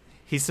style.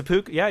 He's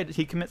seppuku. Yeah,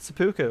 he commits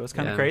seppuku. It was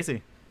kind of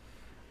crazy.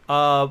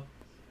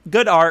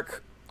 Good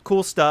arc.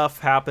 Cool stuff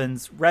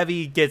happens.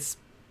 Revi gets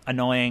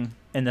annoying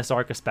in this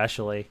arc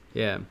especially.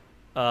 Yeah.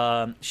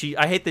 I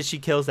hate that she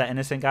kills that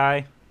innocent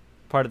guy,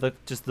 part of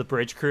the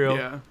bridge crew.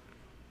 Yeah.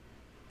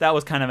 That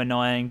was kind of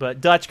annoying,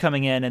 but Dutch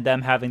coming in and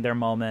them having their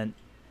moment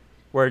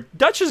where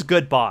Dutch is a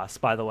good boss,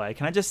 by the way.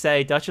 Can I just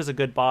say Dutch is a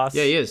good boss?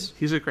 Yeah, he is.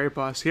 He's a great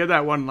boss. He had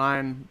that one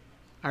line.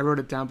 I wrote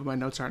it down, but my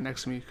notes aren't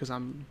next to me because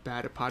I'm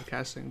bad at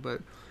podcasting.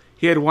 But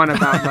he had one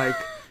about like,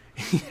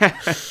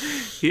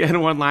 he had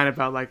one line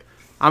about like,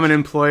 I'm an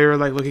employer,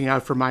 like looking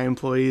out for my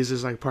employees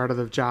is like part of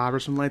the job or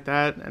something like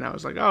that. And I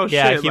was like, oh shit,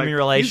 yeah, human like,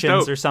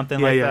 relations or something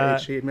like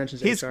that. He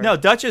mentions HR. No,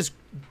 Dutch is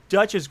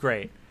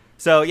great.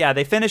 So yeah,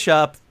 they finish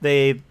up.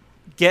 They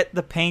get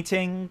the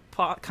painting,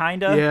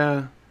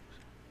 kinda.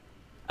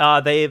 Yeah.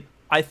 I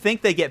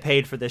think they get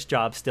paid for this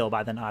job still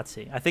by the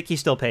Nazi. I think he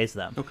still pays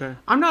them. Okay.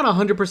 I'm not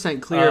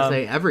 100% clear if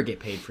they ever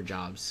get paid for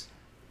jobs.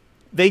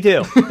 They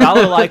do.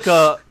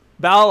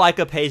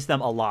 Balalaika pays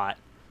them a lot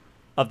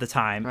of the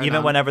time. Right Even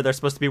on. whenever they're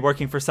supposed to be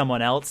working for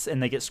someone else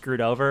and they get screwed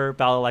over,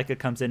 Balalaika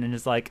comes in and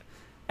is like,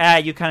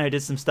 you kind of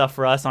did some stuff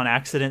for us on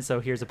accident,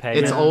 so here's a pay.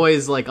 It's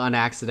always like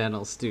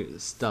unaccidental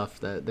stuff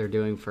that they're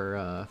doing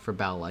for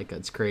Balalaika.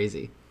 It's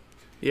crazy.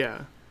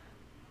 Yeah.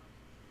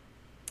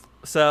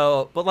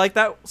 So, but like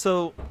that,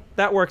 so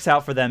that works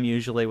out for them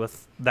usually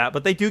with that,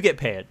 but they do get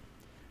paid.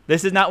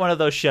 This is not one of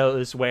those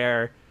shows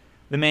where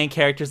the main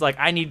character's like,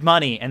 I need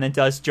money, and then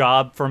does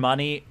job for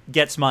money,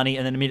 gets money,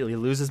 and then immediately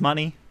loses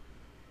money.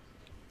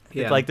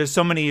 Yeah. Like there's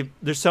so many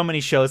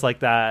shows like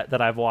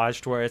that I've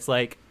watched where it's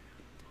like,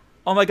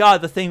 oh my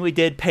god, the thing we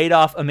did paid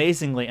off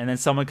amazingly, and then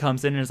someone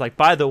comes in and is like,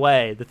 by the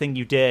way, the thing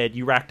you did,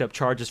 you racked up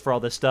charges for all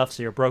this stuff,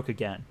 so you're broke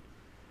again.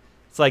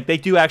 It's like they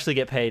do actually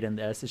get paid in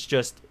this. It's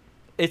just,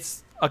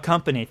 it's a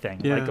company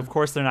thing. Yeah. Like, of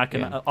course they're not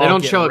gonna. Yeah. All They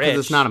don't get show it rich.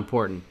 because it's not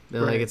important.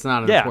 Like it's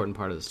not an important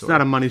part of the story. It's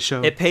not a money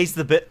show. It pays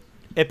the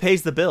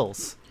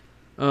bills,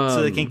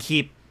 so they can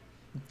keep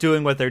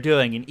doing what they're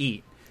doing and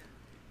eat.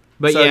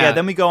 But so, yeah,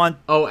 then we go on.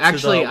 Oh,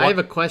 actually, I have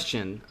a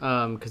question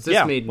because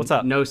this made what's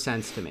up? No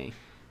sense to me.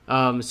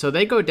 So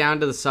they go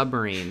down to the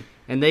submarine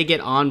and they get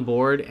on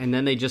board, and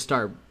then they just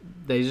are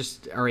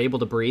able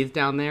to breathe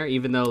down there,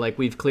 even though like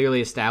we've clearly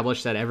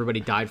established that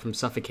everybody died from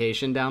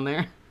suffocation down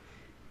there.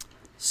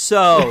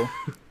 So,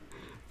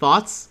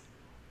 thoughts?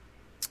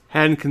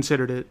 Hadn't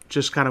considered it.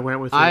 Just kind of went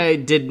with it. I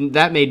didn't.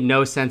 That made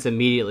no sense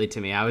immediately to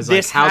me. I was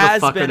like, how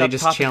the fuck are they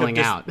just chilling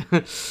out?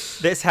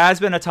 This has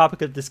been a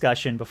topic of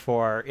discussion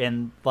before.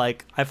 In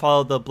like, I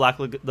followed the Black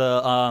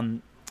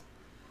Lagoon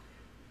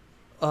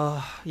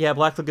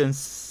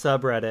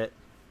subreddit,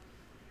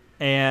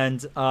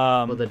 and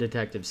what the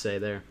detectives say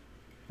there.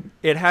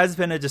 It has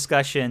been a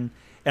discussion,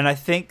 and I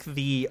think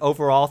the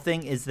overall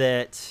thing is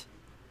that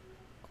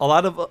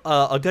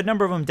a good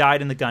number of them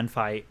died in the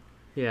gunfight.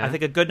 Yeah. I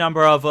think a good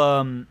number of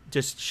them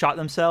just shot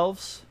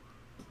themselves.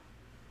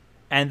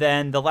 And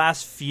then the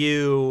last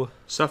few...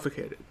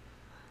 Suffocated.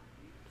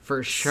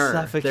 For sure.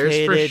 Suffocated,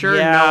 There's for sure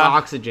yeah. no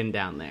oxygen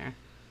down there.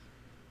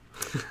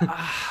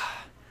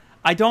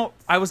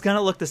 I was going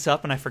to look this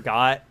up and I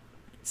forgot.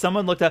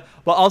 Someone looked up...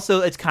 Well,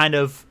 also, it's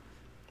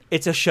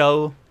a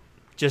show.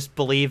 Just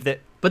believe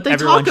that But they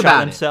everyone talk about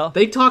shot it. themselves.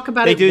 They talk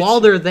about it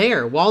while they're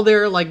there. While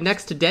they're like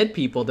next to dead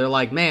people, they're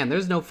like, "Man,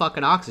 there's no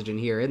fucking oxygen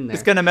here, isn't there?"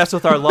 It's gonna mess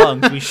with our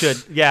lungs.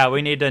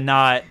 We need to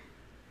not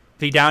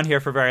be down here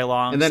for very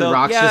long. And then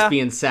Rock's just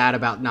being sad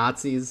about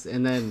Nazis,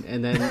 and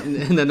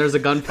then there's a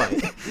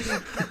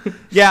gunfight.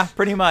 Yeah,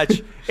 pretty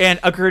much. And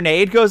a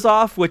grenade goes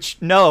off, which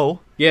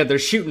Yeah, they're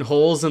shooting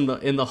holes in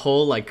the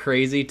hole like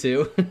crazy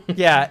too.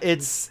 Yeah,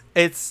 it's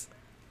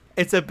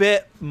a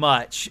bit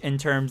much in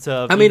terms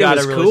of. I mean, it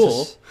was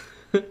cool.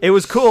 It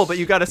was cool, but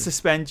you got to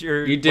suspend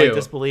your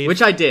disbelief.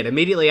 Which I did.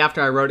 Immediately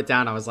after I wrote it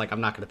down, I was like, I'm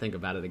not going to think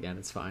about it again.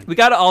 It's fine. We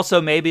got to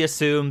also maybe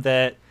assume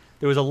that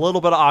there was a little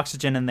bit of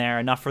oxygen in there,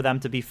 enough for them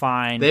to be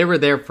fine. They were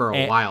there for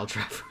a while,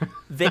 Trevor.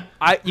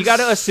 You got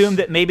to assume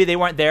that maybe they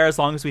weren't there as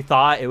long as we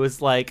thought. It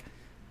was like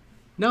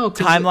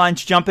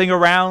timelines jumping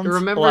around.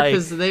 Remember,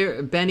 because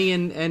Benny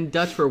and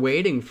Dutch were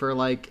waiting for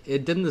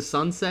didn't the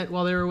sun set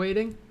while they were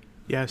waiting?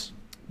 Yes.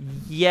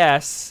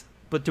 Yes.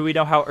 But do we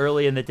know how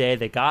early in the day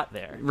they got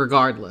there?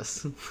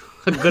 Regardless,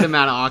 a good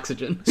amount of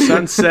oxygen.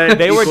 Sunset.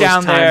 They were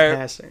down time there.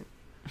 Passing.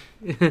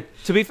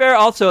 To be fair,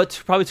 also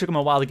it probably took them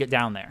a while to get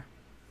down there.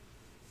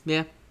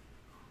 Yeah.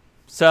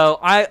 So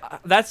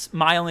that's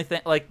my only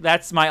thing.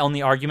 That's my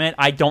only argument.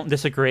 I don't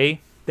disagree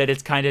that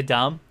it's kind of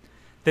dumb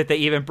that they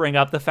even bring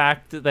up the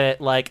fact that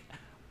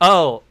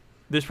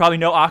there's probably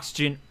no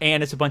oxygen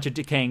and it's a bunch of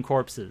decaying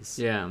corpses.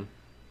 Yeah.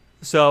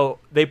 So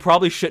they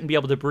probably shouldn't be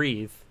able to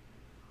breathe.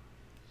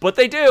 But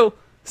they do.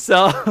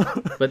 So,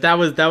 but that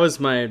was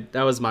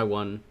my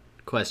one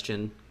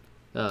question,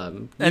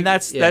 and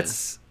that's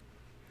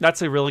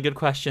a really good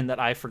question that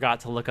I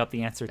forgot to look up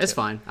the answer to. It's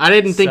fine. I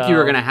didn't think you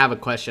were gonna have a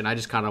question. I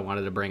just kind of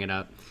wanted to bring it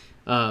up.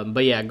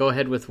 But yeah, go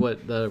ahead with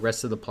what the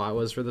rest of the plot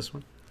was for this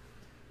one.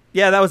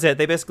 Yeah, that was it.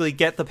 They basically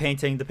get the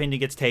painting. The painting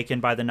gets taken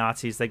by the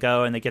Nazis. They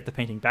go and they get the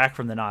painting back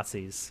from the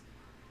Nazis,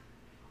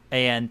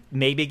 and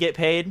maybe get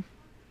paid.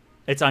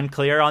 It's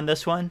unclear on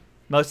this one.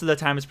 Most of the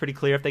time, it's pretty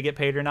clear if they get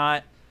paid or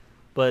not.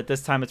 But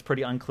this time it's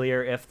pretty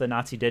unclear if the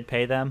Nazi did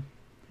pay them.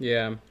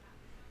 Yeah.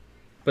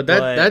 But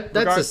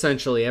that's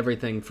essentially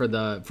everything for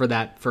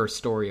that first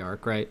story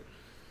arc, right?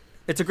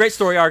 It's a great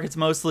story arc. It's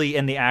mostly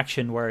in the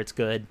action where it's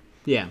good.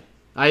 Yeah.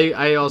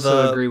 I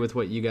also agree with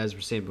what you guys were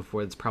saying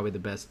before. It's probably the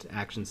best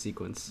action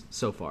sequence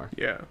so far.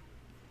 Yeah.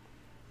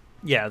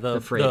 Yeah,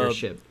 the freighter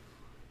ship.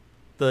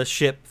 The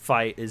ship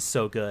fight is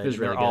so good. It was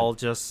really They're good. all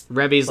just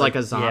Revy's like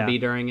a zombie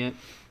during it.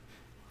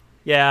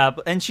 Yeah,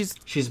 and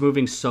she's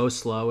moving so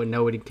slow and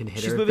nobody can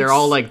hit her. They're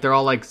all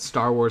like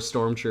Star Wars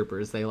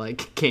stormtroopers. They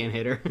can't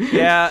hit her.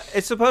 Yeah,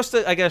 it's supposed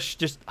to, I guess,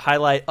 just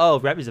highlight.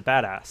 Oh, Revy's a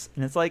badass,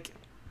 and it's like,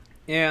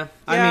 yeah.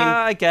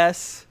 I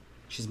guess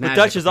she's magic.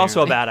 But Dutch is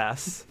also a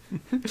badass.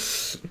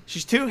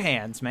 She's two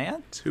hands,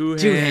 man. Two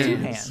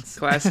hands.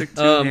 Classic.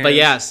 Hands. But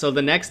yeah, so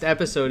the next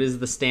episode is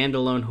the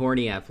standalone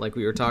horny F, like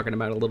we were talking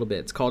about a little bit.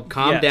 It's called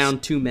 "Calm Down,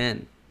 Two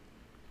Men."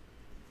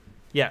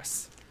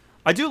 Yes.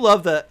 I do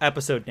love the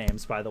episode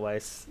names, by the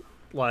way.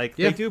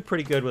 They do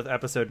pretty good with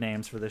episode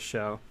names for this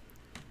show.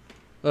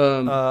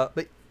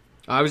 But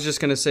I was just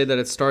gonna say that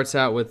it starts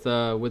out with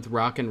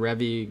Rock and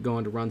Revy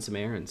going to run some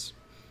errands.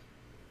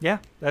 Yeah,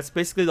 that's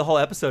basically the whole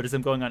episode is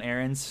them going on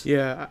errands.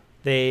 Yeah.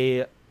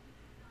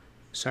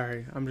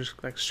 Sorry, I'm just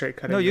straight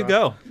cutting. No, you off.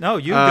 Go. No,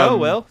 you go,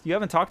 Will. You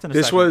haven't talked in a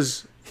second. This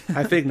was,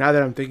 I think, now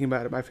that I'm thinking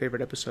about it, my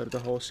favorite episode of the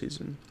whole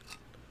season.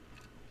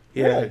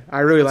 Yeah, really? I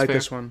really like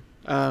this one.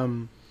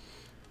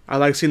 I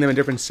like seeing them in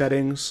different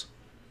settings.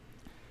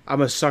 I'm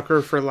a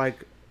sucker for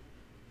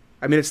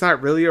it's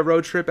not really a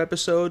road trip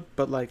episode,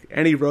 but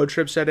any road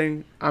trip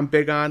setting I'm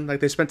big on.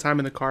 They spent time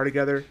in the car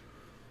together,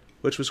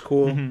 which was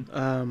cool.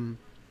 Mm-hmm.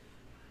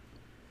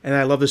 And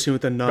I love the scene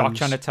with the nuns. Rock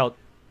trying to tell.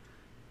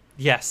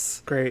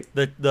 Yes, great.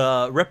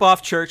 The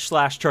rip-off church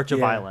 / Church of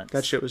Violence.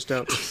 That shit was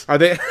dope. Are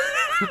they?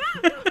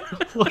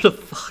 What a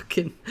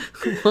fucking.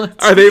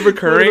 What? Are they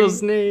recurring? What are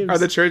those names?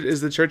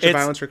 Is the Church of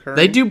Violence recurring?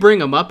 They do bring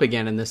them up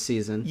again in this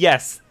season.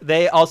 Yes,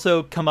 they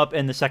also come up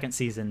in the second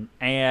season,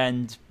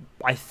 and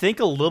I think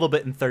a little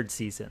bit in third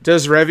season.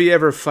 Does Revy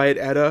ever fight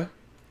Etta?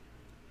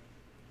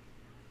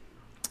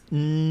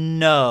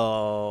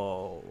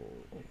 No,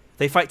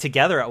 they fight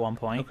together at one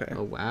point. Okay.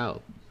 Oh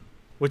wow,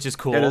 which is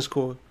cool. That is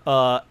cool.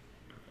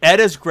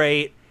 Etta's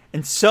great,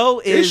 and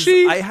so is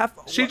she?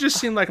 She just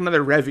seemed like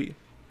another Revy.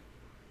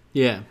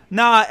 Yeah.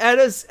 Nah,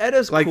 Etta's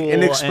cool.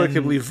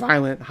 Inexplicably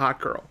violent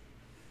hot girl.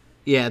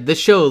 Yeah, this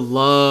show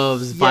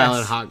loves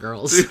violent hot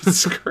girls.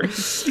 It's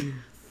crazy.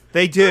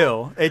 They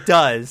do. It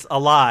does a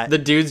lot. The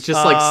dudes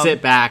just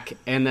sit back,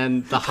 and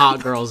then the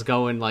hot girls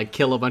go and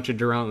kill a bunch of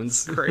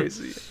drones.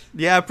 Crazy.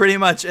 Yeah, pretty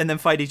much, and then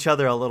fight each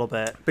other a little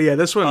bit. But yeah,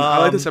 this one I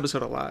like this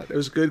episode a lot. It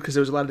was good because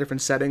there was a lot of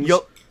different settings.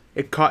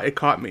 It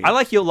caught me. I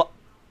like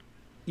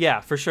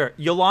Yeah, for sure.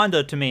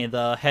 Yolanda, to me,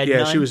 the head nun.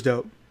 Yeah, she was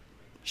dope.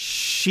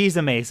 She's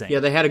amazing. Yeah,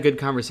 they had a good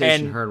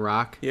conversation, her and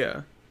Rock.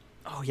 Yeah.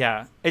 Oh,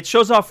 yeah. It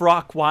shows off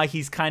Rock why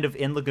he's kind of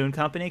in Lagoon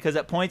Company, because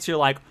at points you're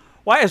like,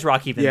 why is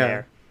Rock even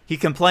there? He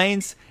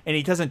complains, and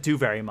he doesn't do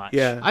very much.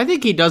 Yeah. I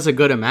think he does a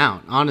good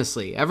amount,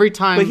 honestly. Every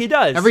time, but he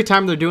does. Every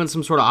time they're doing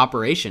some sort of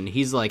operation,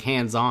 he's,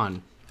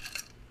 hands-on.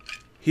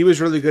 He was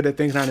really good at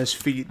thinking on his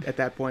feet at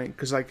that point,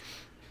 because,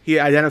 he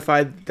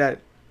identified that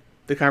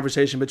the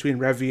conversation between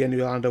Revy and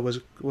Yolanda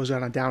was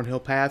on a downhill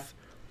path,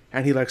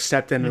 and he,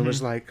 stepped in and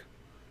was like,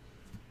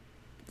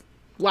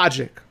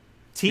 logic.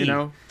 T.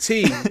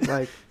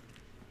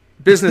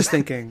 Business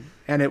thinking.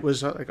 And it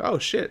was oh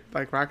shit,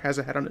 Rock has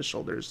a head on his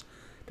shoulders.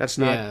 That's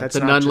not. That's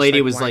the not nun just,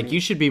 lady was whiny. like, "You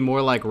should be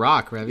more like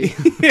Rock, Revy."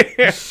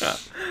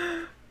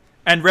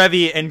 And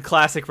Revy, in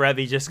classic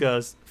Revy, just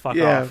goes, fuck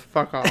Yeah, off.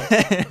 fuck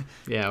off.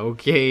 Yeah,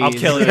 okay. I'll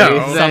kill you.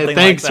 Thanks, Something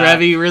like that.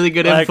 Revy. Really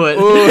good Like,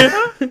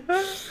 input.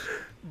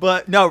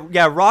 But no,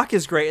 yeah, Rock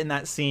is great in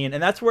that scene,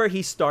 and that's where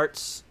he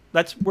starts.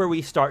 That's where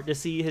we start to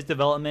see his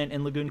development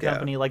in Lagoon Yeah.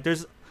 Company. Like,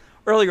 there's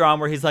earlier on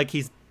where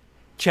he's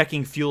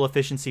checking fuel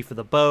efficiency for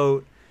the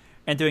boat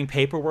and doing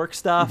paperwork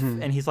stuff,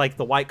 and he's like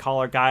the white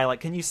collar guy.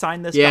 Like, can you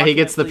sign this? Yeah, he document,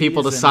 gets the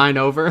people to please? sign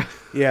over.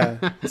 Yeah.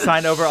 And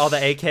sign over all the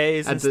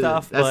AKs and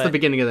stuff. That's but the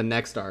beginning of the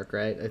next arc,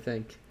 right? I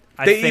think.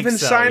 I They think even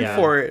so, signed yeah.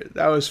 for it.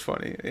 That was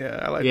funny. Yeah,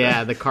 I like Yeah,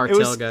 that. the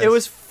cartel guys.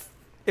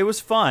 It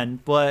was fun,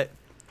 but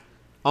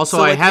Also,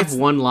 so, I like, have it's-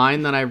 one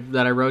line that I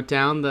wrote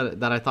down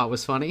that I thought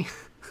was funny.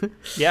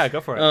 yeah,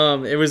 go for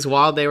it. It was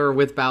while they were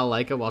with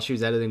Balalaika while she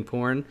was editing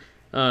porn.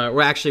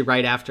 Well, actually,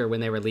 right after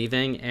when they were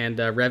leaving, and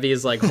Revy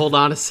is like, "Hold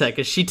on a sec,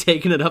 is she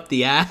taking it up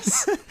the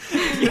ass?"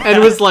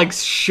 And was like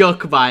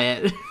shook by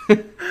it.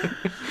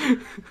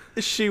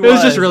 She It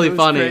was just really It was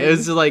funny. great. It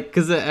was like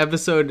because the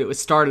episode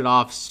started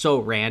off so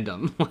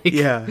random. Like,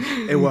 Yeah,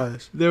 it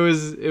was.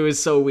 it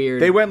was so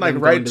weird. They went like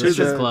them right going to the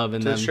strip club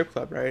and to the then strip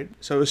club, right?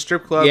 So it was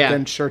strip club, Yeah.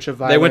 then Church of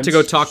Violence. they went to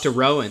go talk to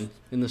Rowan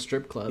in the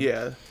strip club.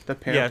 Yeah, the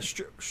Yeah,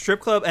 parent. strip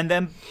club, and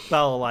then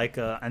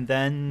Balalaika, and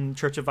then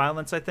Church of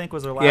Violence, I think,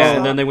 was their last Yeah, stop.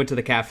 and then they went to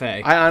the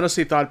cafe. I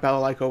honestly thought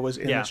Balalaika was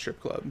in Yeah. the strip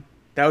club.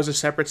 That was a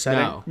separate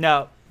setting. No,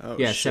 No, Oh,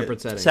 yeah, shit.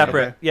 separate setting.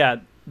 separate. Okay. Yeah,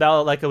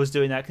 Balalaika was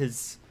doing that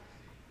because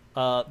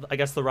I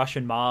guess the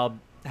Russian mob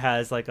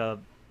has like a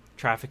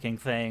trafficking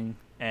thing,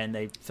 and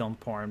they filmed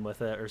porn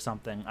with it or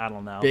something. I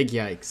don't know. Big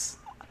yikes.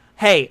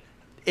 Hey,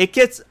 it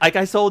gets, like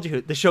I told you,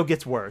 the show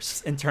gets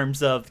worse in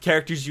terms of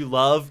characters you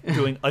love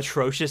doing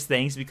atrocious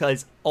things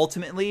because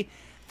ultimately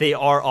they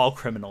are all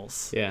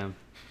criminals. Yeah.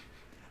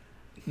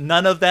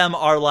 None of them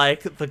are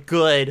like the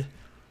good,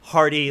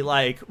 hearty,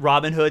 like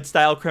Robin Hood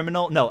style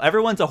criminal. No,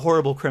 everyone's a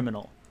horrible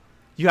criminal.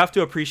 You have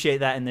to appreciate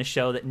that in this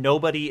show, that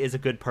nobody is a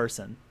good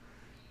person.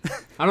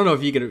 I don't know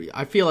if you could.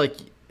 I feel like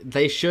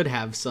they should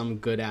have some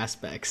good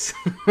aspects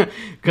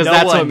because No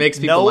that's what one- makes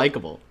people no-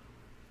 likable.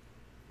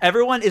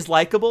 Everyone is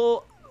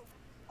likable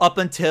up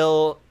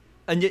until,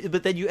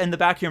 but then you, in the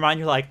back of your mind,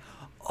 you're like,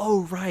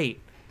 oh, right.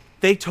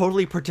 They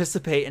totally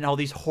participate in all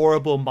these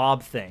horrible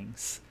mob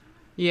things.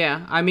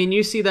 Yeah, I mean,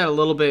 you see that a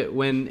little bit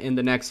when in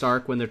the next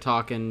arc when they're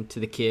talking to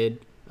the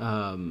kid,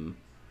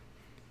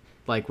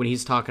 like when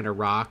he's talking to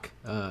Rock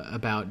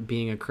about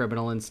being a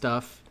criminal and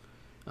stuff.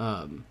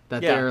 That Yeah.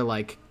 they're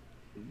like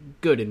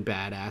good and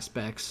bad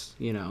aspects.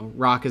 You know,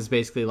 Rock is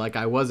basically like,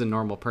 I was a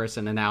normal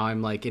person and now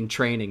I'm like in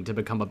training to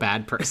become a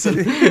bad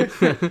person.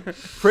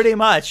 Pretty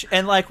much.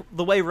 And like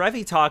the way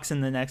Revy talks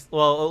in the next,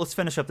 well, let's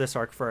finish up this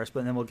arc first,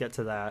 but then we'll get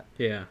to that.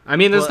 Yeah, I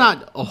mean, there's Well-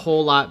 not a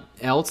whole lot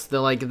else.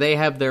 They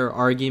have their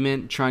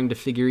argument trying to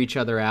figure each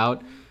other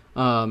out.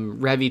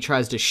 Revy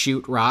tries to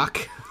shoot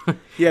Rock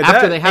Yeah,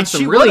 after that, they have and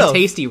some she really would've.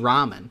 tasty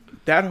ramen.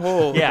 that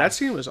whole Yeah. that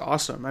scene was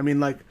awesome. I mean,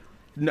 like,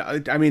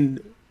 no, I mean,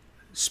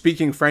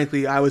 speaking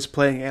frankly, I was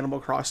playing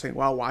Animal Crossing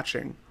while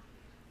watching.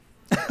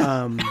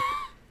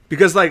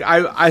 Because like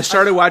I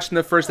started watching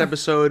the first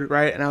episode,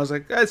 right, and I was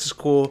like, this is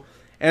cool,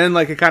 and then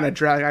like it kind of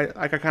dragged.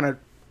 I kind of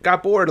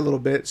got bored a little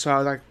bit, so I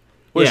was like,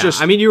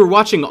 I mean, you were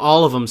watching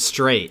all of them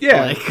straight.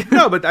 yeah, like,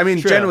 no, but I mean,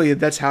 True. generally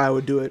that's how I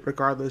would do it,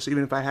 regardless,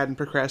 even if I hadn't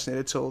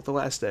procrastinated till the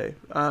last day.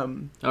 oh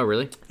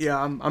really?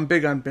 Yeah, I'm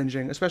big on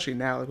binging, especially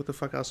now. Like, what the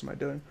fuck else am I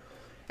doing?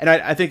 And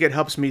I think it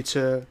helps me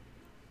to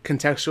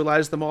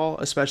contextualize them all,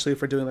 especially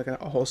if we're doing like a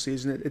whole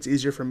season. It's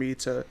easier for me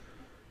to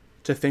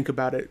think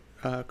about it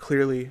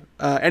clearly.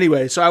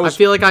 Anyway, so I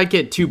feel like I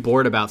get too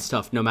bored about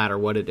stuff no matter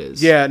what it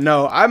is. yeah,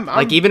 no, I'm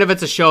Like even if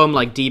it's a show I'm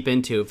like deep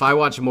into, if I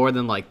watch more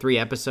than like 3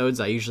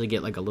 episodes, I usually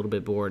get like a little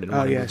bit bored and oh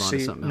want to yeah, move on to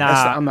see, something Nah.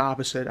 else. I'm the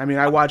opposite. I mean,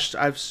 I've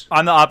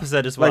I'm the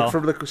opposite as well.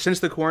 like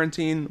since the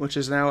quarantine, which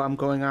is now I'm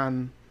going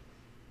on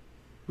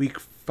week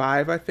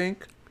 5, I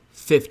think.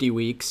 50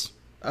 weeks.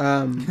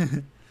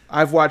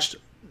 I've watched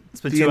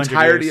It's been the 200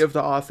 entirety years. of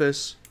The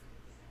Office,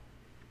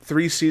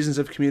 3 seasons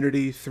of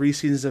Community, 3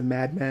 seasons of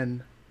Mad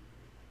Men.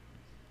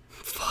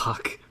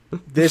 Fuck.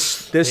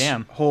 This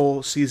Damn.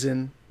 whole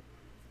season,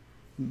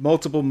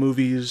 multiple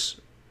movies,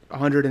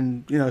 100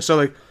 and so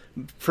like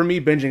for me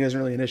binging isn't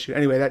really an issue.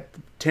 Anyway, that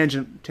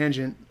tangent.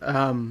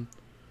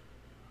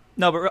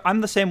 No, but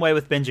I'm the same way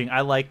with binging.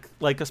 I like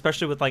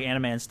especially with like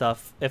anime and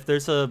stuff. If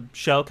there's a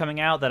show coming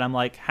out that I'm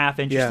like half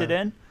interested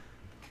Yeah. in,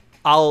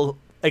 I'll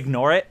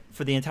ignore it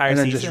for the entire And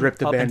then season just rip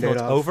the up until Band-Aid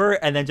it's off. over,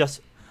 and then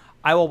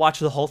I will watch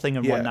the whole thing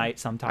in Yeah. one night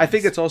sometimes. I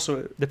think it's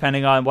also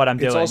depending on what I'm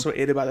doing. also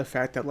aided by the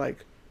fact that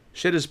like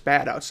shit is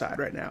bad outside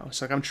right now.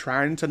 It's like I'm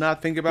trying to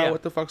not think about Yeah.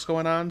 what the fuck's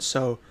going on,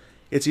 so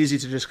it's easy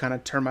to just kind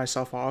of turn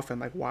myself off and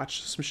like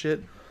watch some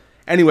shit.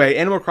 Anyway,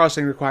 Animal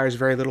Crossing requires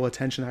very little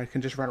attention. I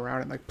can just run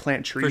around and like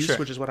plant trees, sure.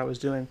 which is what I was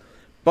doing.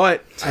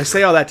 But I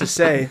say all that to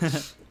say,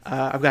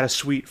 I've got a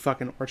sweet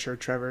fucking orchard,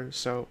 Trevor.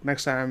 So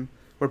next time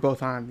we're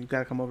both on, you've got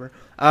to come over.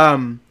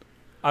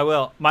 I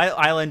will. My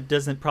island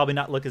doesn't probably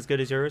not look as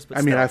good as yours, but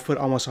I mean, still. I've put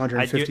almost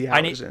 150 I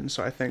hours in,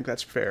 so I think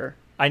that's fair.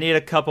 I need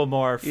a couple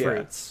more Yeah.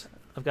 fruits.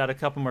 I've got a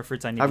couple more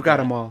fruits I need. I've got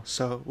them all,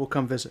 so we'll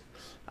come visit.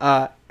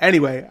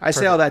 Anyway, I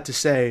say all that to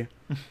say,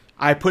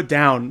 I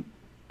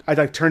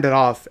turned it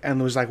off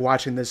and was like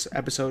watching this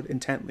episode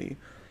intently,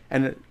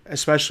 and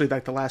especially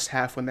like the last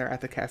half when they're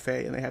at the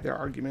cafe and they have their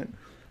argument.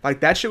 Like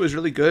that shit was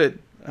really good,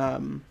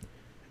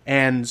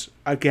 and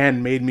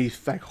again made me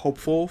like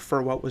hopeful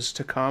for what was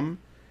to come,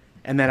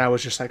 and then I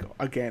was just like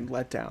again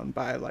let down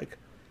by like.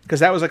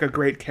 Because that was like a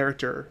great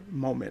character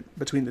moment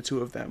between the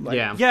two of them.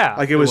 Like, Yeah.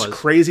 Like it was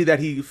crazy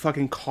that he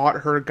fucking caught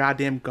her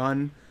goddamn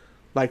gun,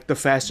 like the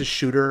fastest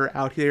shooter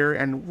out here,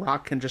 and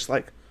Rock can just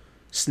like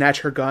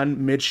snatch her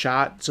gun mid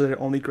shot so that it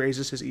only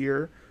grazes his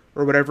ear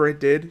or whatever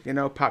it did,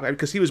 pop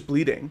because he was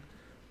bleeding,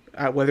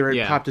 whether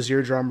it popped his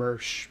eardrum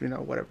or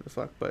whatever the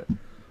fuck. But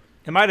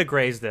it might have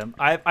grazed him.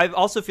 I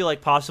also feel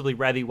like possibly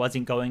Revy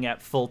wasn't going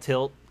at full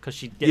tilt because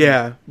she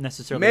didn't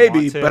necessarily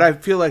want to. But I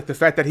feel like the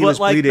fact that he was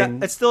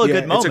bleeding, it's still a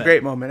good moment. It's a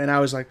great moment, and I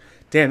was like,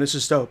 damn, this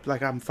is dope.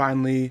 Like I'm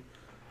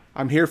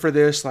here for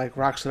this. Like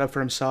Rock stood up for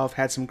himself,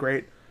 had some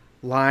great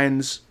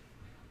lines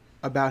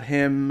about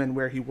him and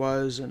where he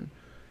was and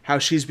how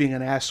she's being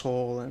an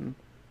asshole, and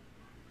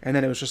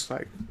then it was just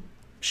like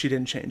she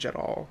didn't change at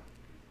all,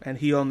 and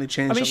he only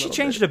changed. I mean, she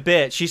changed a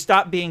bit. She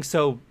stopped being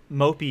so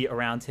mopey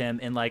around him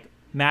and like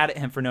mad at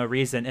him for no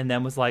reason, and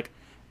then was like,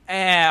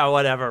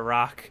 whatever,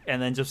 Rock,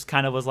 and then just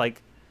kind of was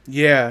like,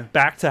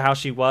 back to how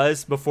she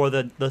was before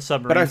the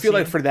submarine. But I feel scene.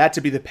 like for that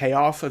to be the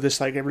payoff of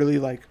this, like it really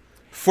like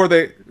for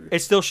the it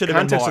still should have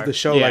been context more. of the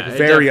show, like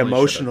very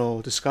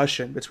emotional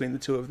discussion between the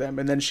two of them,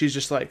 and then she's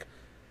just like,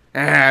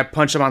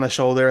 punch him on the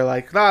shoulder,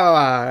 like la la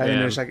la, and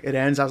then it's like it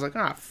ends. I was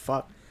like,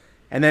 fuck,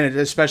 and then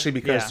especially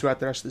because throughout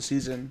the rest of the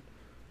season,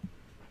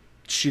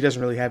 she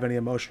doesn't really have any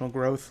emotional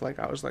growth. Like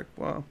I was like,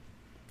 well,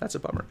 that's a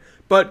bummer,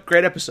 but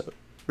great episode.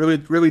 Really,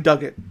 really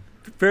dug it.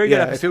 Very good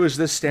episode. If it was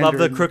this standard, love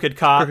the crooked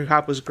cop. Crooked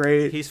cop was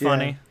great. He's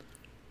funny.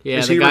 Yeah,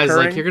 Is the he guy's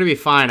recurring? like, you're gonna be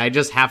fine. I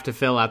just have to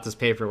fill out this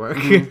paperwork.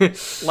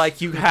 Like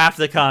you have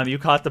to come. You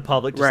caught the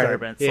public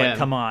disturbance. Yeah. Like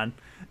come on.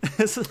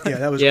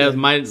 That was yeah. good.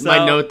 My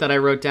note that I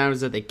wrote down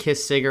was that they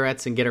kiss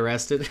cigarettes and get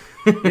arrested.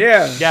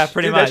 Yeah,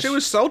 pretty Dude, much. That shit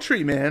was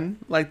sultry, man.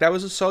 Like that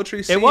was a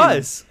sultry scene. It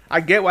was.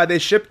 I get why they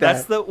shipped that.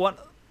 That's the one.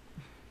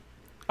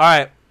 All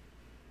right.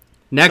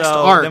 Next So,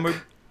 arc.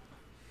 then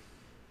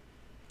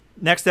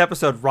next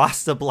episode,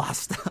 Rasta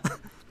Blasta.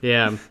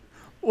 Yeah.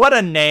 What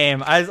a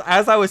name.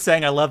 As I was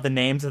saying, I love the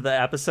names of the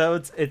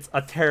episodes. It's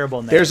a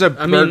terrible name. There's a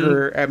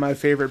burger at my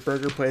favorite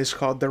burger place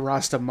called the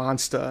Rasta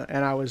Monster,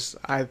 and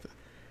I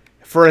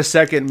for a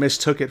second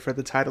mistook it for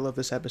the title of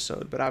this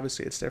episode, but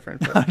obviously it's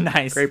different. But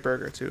nice. Great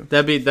burger too.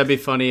 That'd be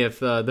funny if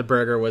the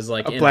burger was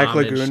like a Black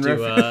Lagoon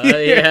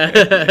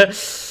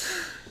reference.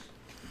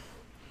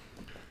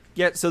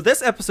 Yeah, so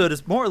this episode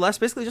is more or less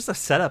basically just a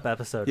setup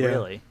episode,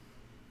 really.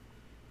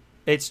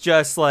 It's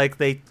just like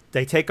they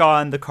take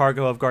on the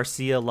cargo of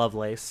Garcia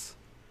Lovelace.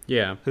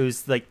 Yeah.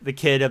 Who's like the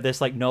kid of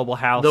this like noble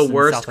house. The in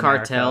worst South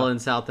cartel America. in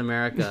South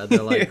America.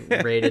 They're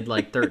like rated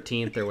like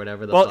 13th or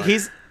whatever the fuck.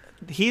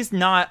 He's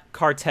not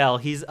cartel,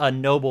 he's a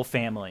noble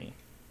family.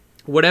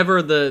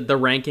 Whatever the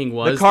ranking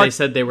was, they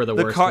said they were the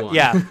worst one.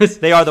 Yeah,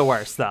 they are the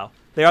worst though.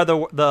 They are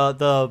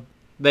the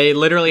They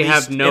literally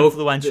have no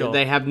influential.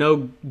 They have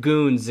no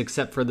goons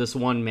except for this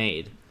one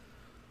maid.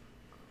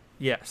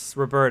 Yes,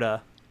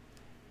 Roberta.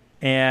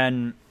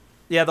 And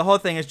yeah, the whole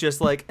thing is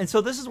just like, and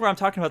so this is where I'm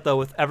talking about though,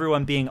 with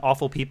everyone being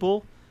awful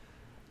people.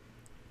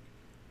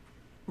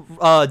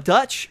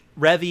 Dutch,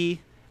 Revy,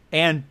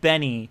 and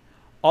Benny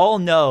all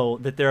know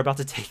that they're about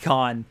to take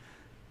on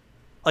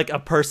like a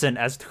person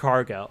as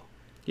cargo.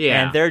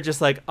 Yeah. And they're just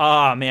like,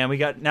 oh man,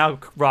 now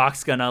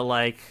Rock's gonna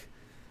like,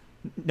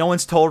 no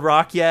one's told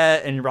Rock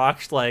yet, and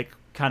Rock's like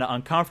kind of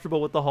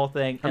uncomfortable with the whole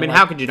thing. I mean,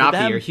 how could you not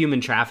be? You're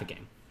human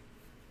trafficking.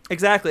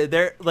 Exactly.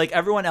 They're like,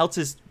 everyone else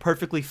is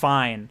perfectly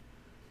fine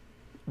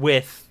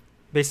with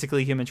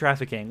basically human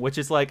trafficking, which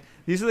is like,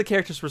 these are the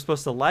characters we're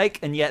supposed to like,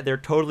 and yet they're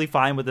totally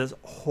fine with this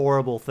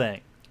horrible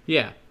thing.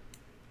 Yeah.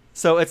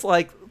 So it's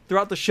like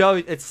throughout the show,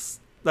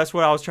 that's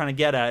what I was trying to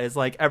get at. Is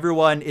like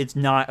everyone is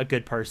not a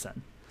good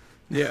person.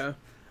 Yeah.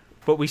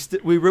 But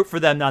we root for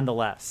them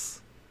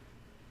nonetheless.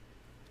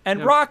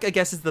 And Rock, I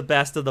guess, is the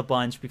best of the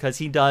bunch because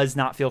he does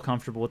not feel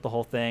comfortable with the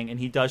whole thing, and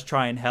he does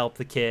try and help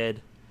the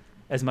kid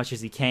as much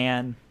as he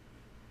can.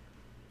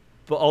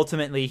 But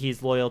ultimately,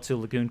 he's loyal to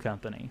Lagoon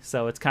Company,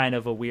 so it's kind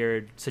of a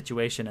weird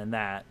situation in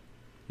that.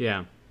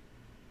 Yeah.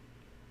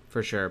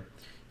 For sure.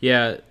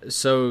 Yeah,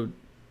 so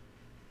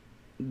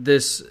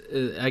this,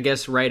 I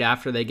guess right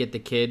after they get the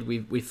kid,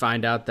 we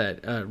find out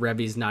that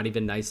Revy's not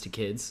even nice to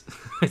kids.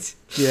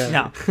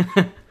 Yeah.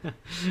 No.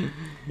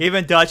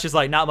 Even Dutch is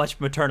like, not much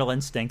maternal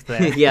instinct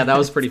there. Yeah, that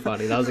was pretty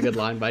funny. That was a good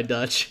line by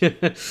Dutch.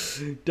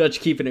 Dutch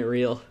keeping it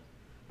real.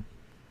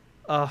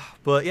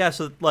 But yeah,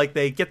 so like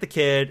they get the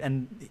kid,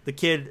 and the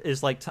kid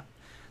is like,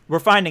 we're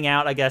finding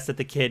out, I guess, that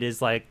the kid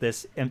is like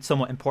this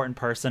somewhat important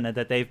person, and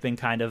that they've been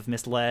kind of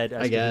misled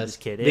as to who this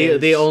kid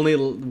is. The only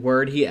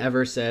word he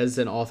ever says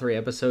in all 3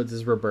 episodes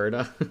is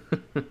Roberta.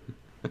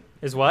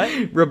 Is what?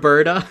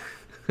 Roberta.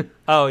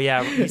 Oh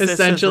yeah, he says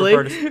Essentially,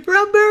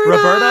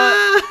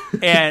 Roberta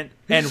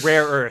and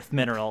rare earth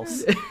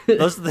minerals.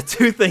 Those are the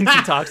two things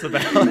he talks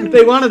about.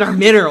 They wanted our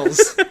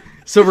minerals,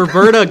 so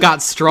Roberta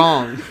got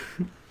strong.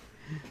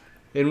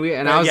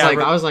 And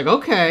I was like,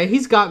 okay,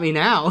 he's got me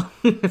now.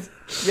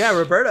 Yeah,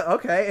 Roberta.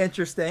 Okay,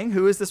 interesting.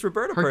 Who is this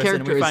Roberta Her person?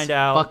 character We find is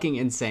out fucking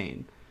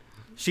insane.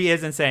 she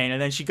is insane,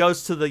 and then she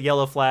goes to the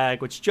yellow flag,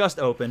 which just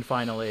opened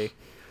finally,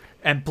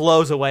 and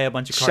blows away a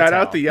bunch of cartel. Shout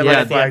out the yellow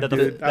Yeah, flag, at the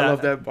end of dude. I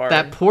love that bar.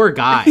 That poor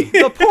guy.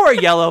 The poor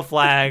yellow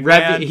flag.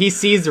 Man. He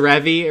sees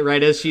Revy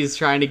right as she's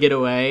trying to get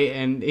away,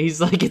 and he's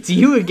like, "It's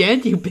you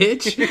again, you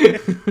bitch."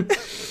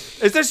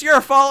 Is this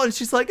your fault? And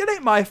she's like, it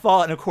ain't my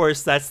fault. And of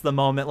course, that's the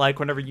moment, like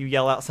whenever you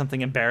yell out something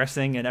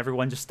embarrassing and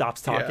everyone just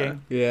stops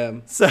talking. Yeah.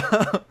 So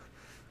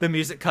the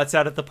music cuts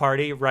out at the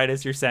party right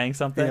as you're saying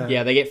something. Yeah.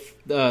 Yeah, they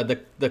get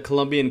the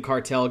Colombian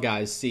cartel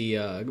guys see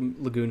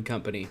Lagoon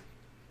Company.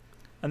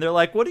 And they're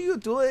like, what are you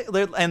doing?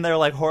 And they're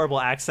like horrible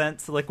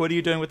accents. Like, what are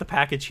you doing with the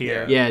package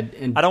here? Yeah,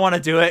 and I don't want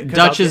to do it. 'cause Dutch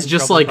I'll get is in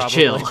just trouble, like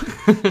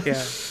probably. chill.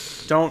 Yeah.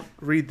 Don't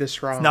read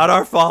this wrong. It's not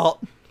our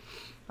fault.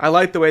 I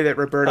like the way that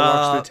Roberta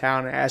walks through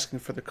town asking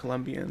for the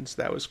Colombians.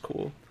 That was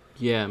cool.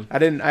 Yeah. I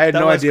had That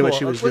no was idea what cool.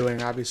 she was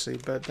doing, obviously,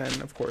 but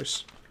then of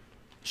course.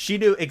 She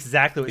knew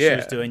exactly what she Yeah.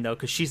 was doing, though,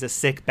 because she's a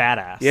sick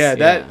badass. Yeah,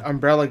 that Yeah.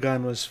 umbrella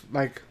gun was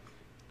like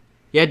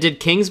Yeah,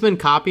 did Kingsman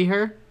copy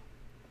her?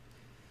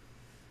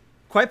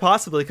 Quite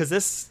possibly,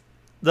 because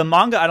the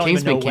manga, I don't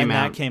Kingsman even know when came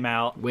out. that came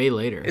out. Way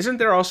later. isn't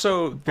there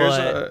also there's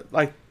But- a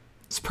like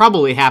It's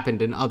probably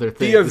happened in other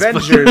things. but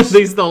Avengers-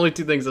 These are the only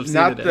two things I've seen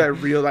not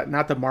today.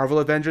 not the Marvel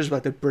Avengers,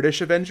 but the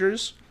British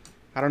Avengers.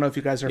 I don't know if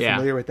you guys are Yeah.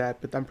 familiar with that,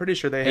 but I'm pretty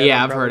sure they have Yeah,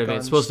 I've umbrella heard of it. guns.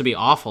 It's supposed to be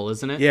awful,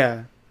 isn't it?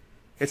 Yeah.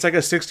 It's like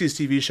a 60s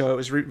TV show. It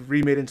was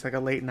remade into like a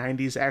late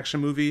 90s action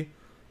movie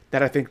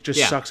that I think just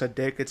Yeah. sucks a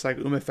dick. It's like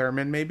Uma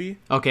Thurman, maybe.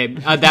 Okay,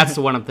 that's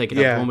the one I'm thinking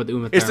of. Yeah. The one with Uma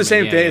Thurman. It's the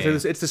same Yeah, thing. yeah,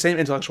 yeah. It's the same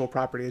intellectual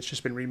property. It's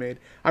just been remade.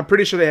 I'm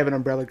pretty sure they have an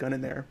umbrella gun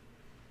in there,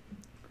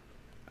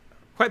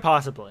 Quite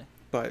possibly.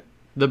 but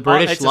The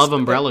British it's a love sp-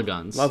 umbrella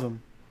guns. love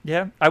them.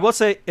 Yeah. I will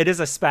say it is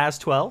a SPAS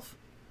 12,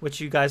 which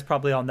you guys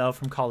probably all know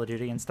from Call of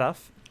Duty and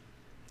stuff.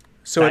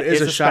 So That it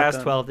is a SPAS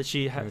shotgun. 12 that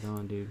she has. Right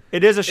on, dude.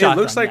 It is a It shotgun.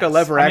 looks like a yes.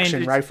 lever I mean,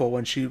 action it's- rifle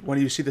when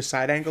you see the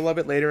side angle of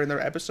it later in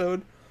the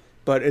episode,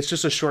 but it's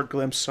just a short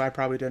glimpse, so I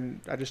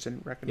just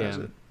didn't recognize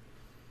Yeah. it.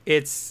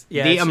 It's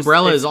yeah. The it's just-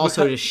 umbrella it's is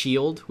also because- a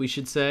shield, we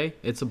should say.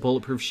 It's a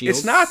bulletproof shield.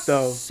 It's not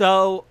though.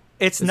 So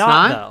it's It's not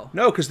not?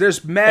 though. No, because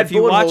there's mad If you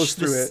bullet watch holes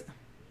through this- it.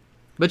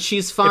 But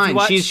she's fine.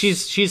 watch-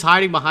 She's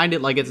hiding behind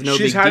it like it's no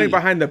big She's hiding deal.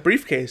 behind the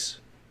briefcase.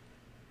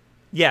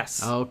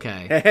 Yes.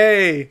 Okay.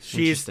 Hey, She's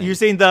Interesting.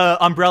 using the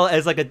umbrella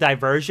as like a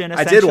diversion.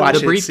 I did watch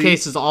The it,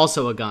 briefcase see? is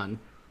also a gun.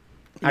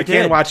 I You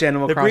can't did. watch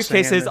Animal The Crossing.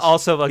 briefcase and is this.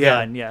 also a Yeah.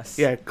 gun. Yes.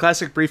 Yeah,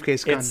 classic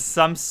briefcase gun. It's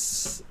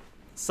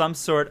some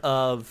sort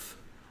of.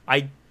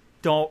 I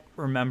don't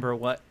remember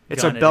what.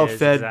 It's gun a it belt is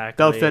fed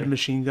exactly.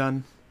 machine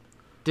gun.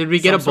 Did we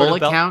get Some a sort of bullet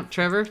belt- count,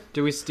 Trevor?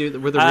 Were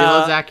the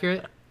reloads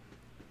accurate?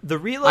 The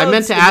reloads. I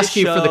meant to in ask this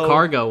you for the show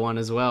cargo one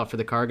as well, for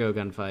the cargo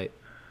gunfight.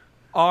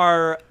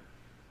 Are.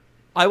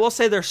 I will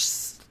say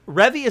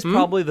Revy is Hmm?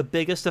 probably the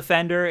biggest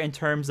offender in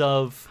terms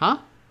of. Huh?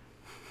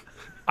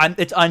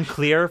 It's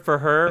unclear for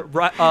her.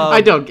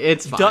 I don't.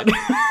 It's fine.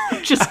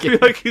 Just I feel kidding.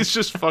 like he's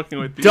just fucking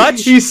with you.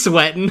 Dutch. He's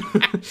sweating.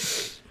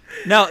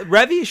 Now,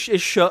 Revy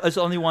is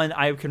the only one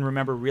I can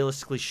remember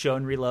realistically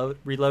shown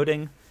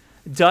reloading.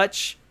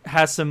 Dutch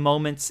has some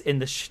moments in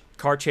the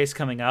car chase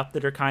coming up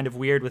that are kind of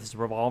weird with his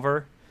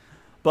revolver.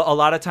 But a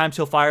lot of times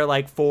he'll fire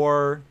like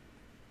 4,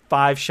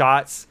 5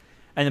 shots,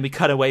 and then we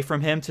cut away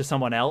from him to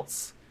someone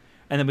else.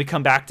 And then we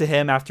come back to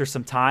him after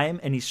some time,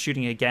 and he's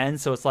shooting again.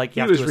 So it's like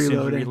you He have to was assume he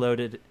reloading.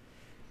 reloaded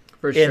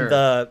For in sure.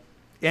 the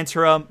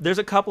interim. There's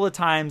a couple of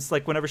times,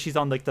 like whenever she's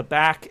on like the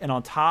back and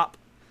on top,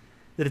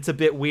 that it's a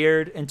bit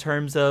weird in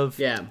terms of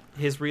Yeah.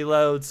 his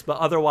reloads. But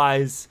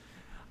otherwise,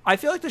 I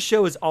feel like the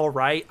show is all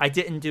right. I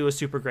didn't do a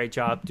super great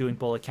job doing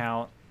bullet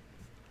count.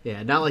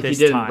 Yeah, not like he This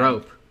did time. in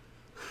Rope.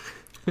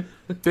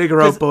 Big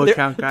rope bullet There-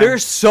 count guy.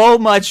 There's so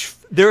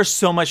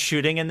much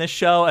shooting in this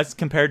show as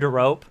compared to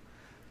Rope.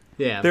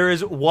 Yeah. There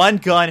is one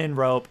gun in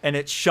Rope, and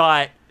it's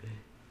shot.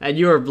 And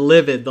you were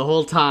livid the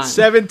whole time.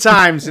 7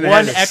 times in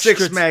One one extra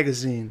extra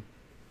magazine.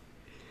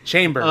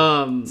 Chamber.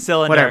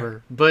 Cylinder.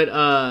 Whatever.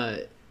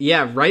 But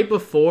yeah, right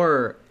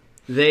before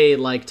they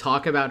like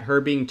talk about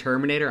her being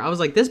Terminator, I was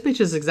like, this bitch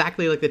is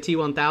exactly like the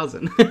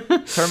T-1000.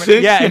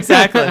 Yeah,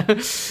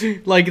 exactly.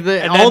 Like And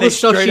then all they the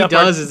stuff straight she up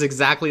does are- is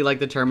exactly like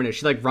the Terminator.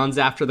 She like runs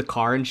after the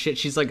car and shit.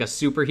 She's like a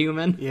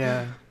superhuman.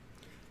 Yeah.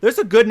 There's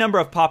a good number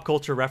of pop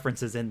culture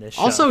references in this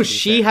show. Also, to be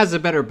she fair. has a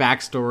better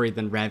backstory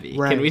than Revy.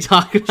 Right. Can we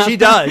talk about She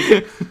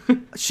that? does.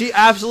 She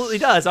absolutely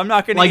does. I'm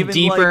not going to Like even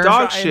deeper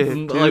dog try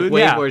and- shit. like dude.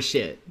 way Yeah. more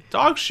shit.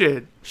 Dog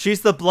shit.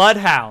 She's the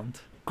Bloodhound.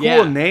 Cool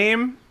Yeah.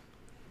 name.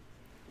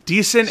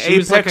 Decent She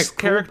was like Apex a cool-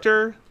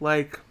 character.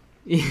 Like,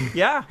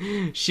 Yeah.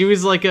 She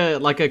was like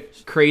a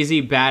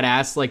crazy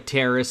badass like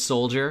terrorist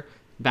soldier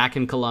back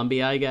in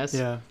Colombia, I guess.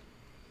 yeah.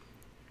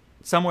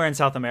 somewhere in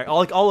South America,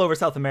 like all over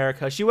South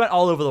America. She went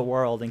all over the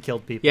world and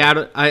killed people.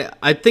 Yeah,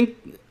 I think.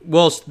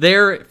 Well,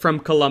 they're from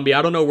Colombia.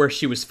 I don't know where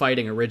she was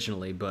fighting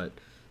originally, but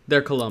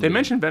they're Colombian. They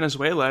mentioned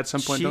Venezuela at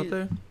some point, don't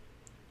they?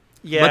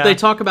 Yeah, but they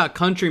talk about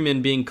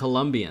countrymen being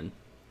Colombian.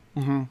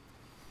 Mm-hmm.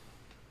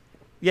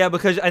 Yeah,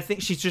 because I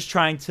think she's just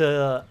trying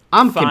to.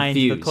 I'm find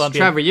confused. The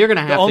Colombian. Trevor, you're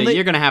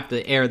gonna have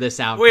to air this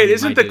out. Wait,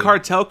 isn't the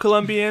cartel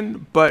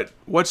Colombian? But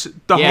what's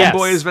the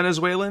homeboy is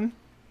Venezuelan?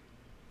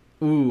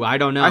 Ooh, I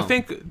don't know. I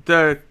think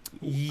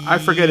I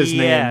forget his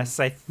name. Yes,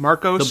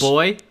 Marcos. The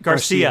boy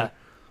Garcia.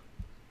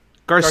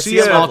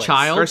 Garcia, small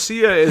child.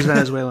 Garcia is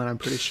Venezuelan. I'm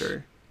pretty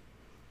sure.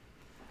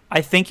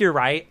 I think you're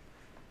right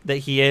that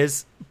he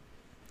is.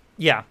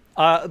 Yeah,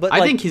 but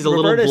I think he's a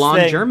little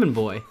blonde German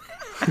boy.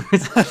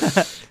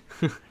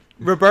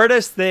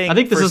 Roberta's thing. I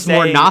think this is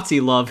more Nazi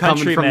love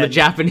coming from the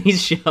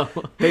Japanese show.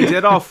 They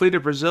did all flee to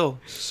Brazil,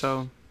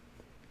 so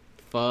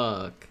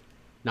fuck,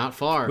 not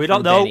far. We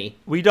don't know. Benny.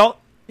 We don't.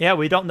 Yeah,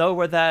 we don't know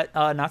where that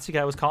Nazi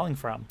guy was calling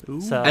from.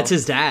 So. That's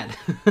his dad.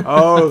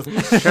 Oh,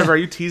 Trevor, are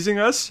you teasing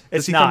us?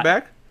 Does he come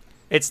back?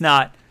 It's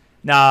not.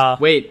 Nah.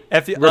 Wait,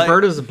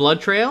 Roberta's blood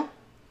trail?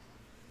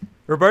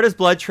 Roberta's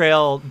blood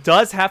trail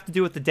does have to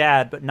do with the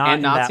dad, but not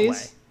in that way.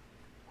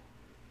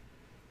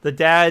 The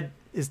dad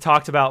is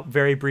talked about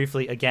very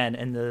briefly again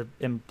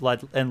in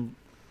blood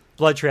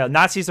trail.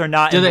 Nazis are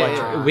not in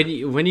blood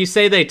trail. When you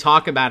say they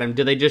talk about him,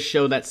 do they just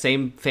show that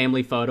same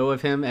family photo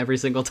of him every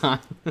single time?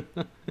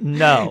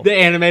 No. The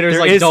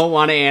animators don't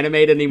want to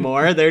animate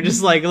anymore. They're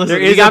just like, listen,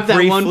 we got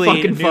that one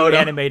fucking photo.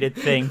 Animated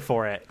thing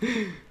for it.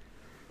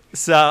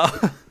 So,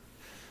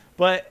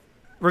 but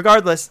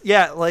regardless,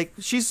 yeah, like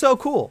she's so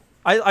cool.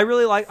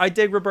 I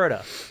dig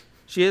Roberta.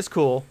 She is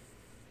cool.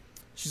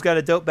 She's got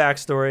a dope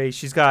backstory.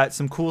 She's got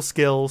some cool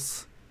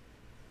skills.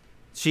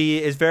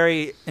 She is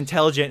very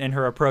intelligent in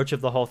her approach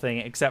of the whole thing,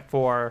 except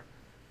for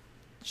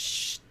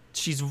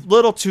she's a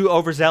little too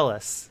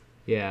overzealous.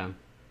 Yeah.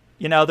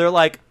 You know, they're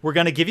like, we're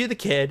going to give you the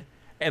kid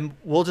and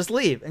we'll just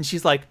leave. And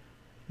she's like,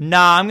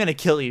 nah, I'm going to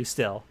kill you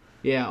still.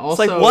 Yeah,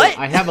 also, it's like, what?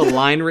 I have a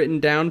line written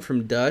down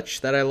from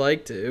Dutch that I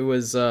liked. It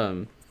was,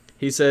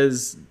 he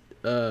says,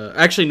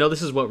 actually, no,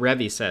 this is what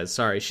Revy says.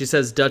 Sorry. She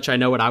says, Dutch, I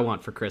know what I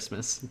want for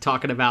Christmas.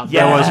 Talking about the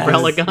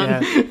umbrella gun.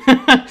 Yeah.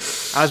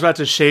 I was about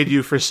to shade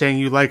you for saying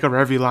you like a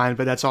Revy line,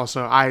 but that's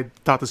also, I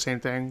thought the same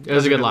thing. It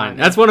was a good line.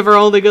 That's one of her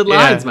only good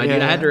lines, my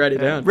dude. I had to write it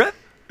down.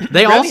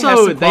 They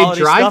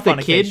drive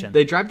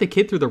the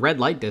kid through the red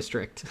light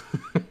district.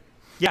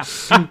 Yeah.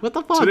 What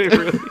the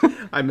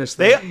fuck? I missed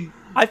that.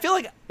 I feel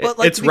like,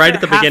 it's right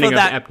at the beginning of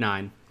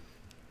Ep9.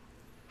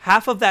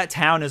 Half of that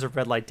town is a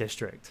red light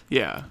district.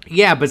 Yeah.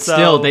 Yeah, but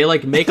still, they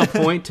like make a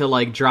point to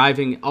like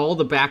driving all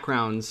the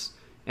backgrounds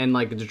and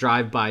like the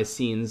drive-by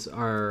scenes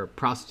are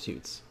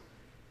prostitutes.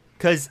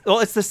 Because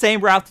it's the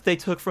same route that they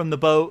took from the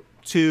boat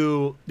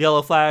to the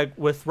Yellow Flag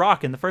with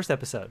Rock in the first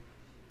episode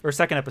or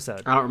second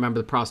episode. I don't remember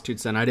the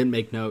prostitutes then. I didn't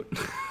make note.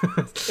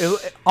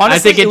 Honestly, I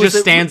think it just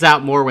stands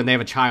out more when they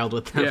have a child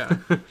with them. Yeah.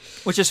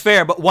 Which is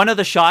fair, but one of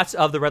the shots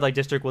of the red light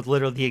district was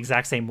literally the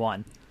exact same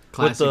one.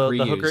 Classic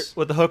reuse.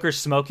 With the hooker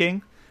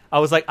smoking. I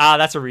was like,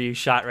 that's a reuse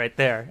shot right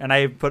there. And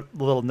I put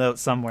a little note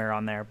somewhere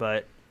on there,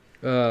 but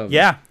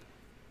yeah.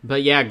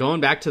 But yeah,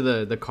 going back to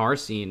the car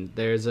scene,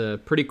 there's a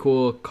pretty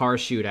cool car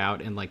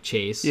shootout and like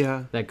chase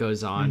that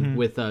goes on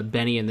with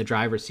Benny in the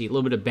driver's seat. A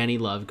little bit of Benny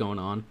love going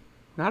on.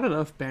 Not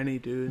enough Benny,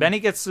 dude. Benny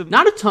gets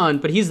not a ton,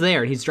 but he's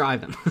there and he's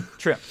driving.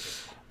 True.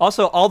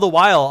 Also, all the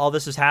while, all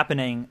this is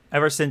happening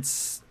ever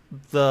since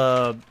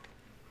the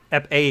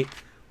Ep 8,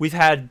 we've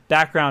had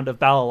background of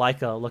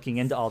Balalaika looking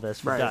into all this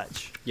for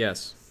Dutch.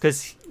 Yes.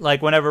 Because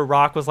like whenever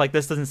Rock was like,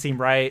 this doesn't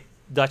seem right,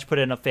 Dutch put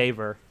in a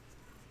favor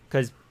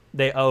because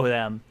they owe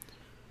them.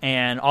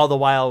 And all the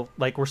while,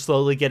 like, we're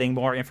slowly getting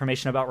more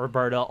information about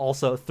Roberta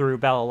also through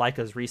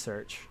Balalaika's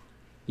research.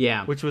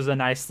 Yeah. Which was a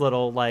nice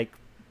little, like,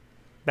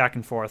 back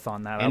and forth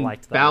on that. And I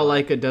liked that.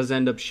 Balalaika does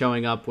end up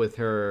showing up with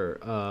her,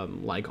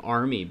 like,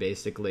 army,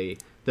 basically.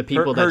 The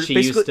people that she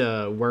used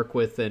to work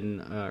with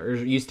and or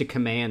used to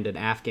command in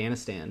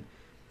Afghanistan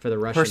for the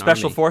Russian army. Her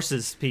special army.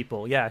 forces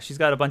people. Yeah, she's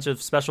got a bunch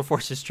of special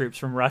forces troops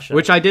from Russia.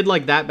 Which I did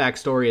like that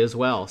backstory as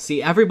well.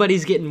 See,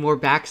 everybody's getting more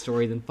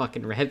backstory than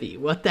fucking Revy.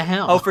 What the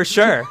hell? Oh, for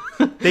sure.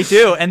 They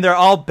do, and they're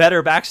all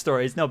better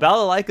backstories. No,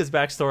 Balalaika's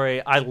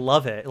backstory, I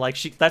love it. Like,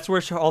 that's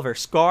where all of her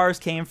scars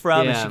came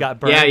from, and she got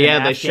burned.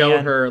 Yeah, they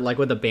show her, like,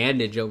 with a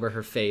bandage over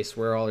her face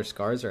where all her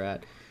scars are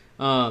at.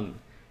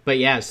 But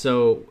yeah,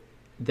 so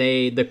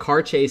the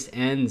car chase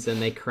ends,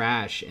 and they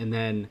crash, and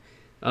then...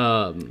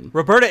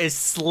 Roberta is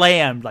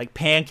slammed, like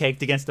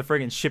pancaked against the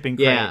friggin' shipping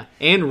crate. Yeah,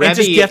 and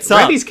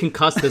Revy's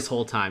concussed this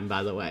whole time,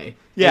 by the way.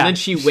 Yeah, and then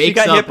she wakes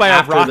up hit by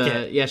after a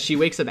rocket. she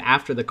wakes up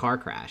after the car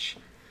crash.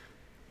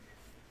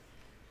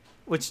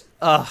 Which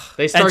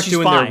they start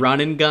doing their run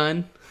and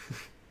gun.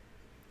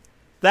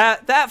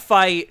 That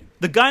fight,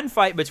 the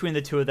gunfight between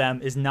the two of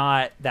them, is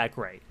not that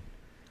great,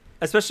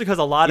 especially because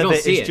a lot of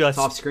it is just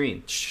off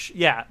screen.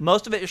 Yeah,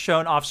 most of it is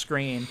shown off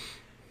screen,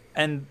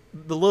 and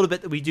the little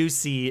bit that we do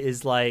see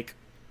is like.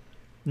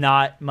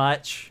 Not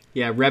much.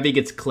 Yeah, Revy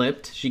gets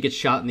clipped. She gets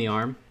shot in the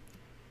arm.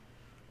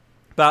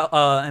 About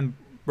and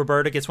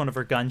Roberta gets one of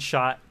her guns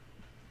shot,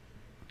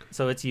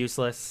 so it's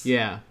useless.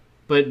 Yeah,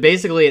 but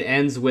basically it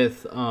ends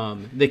with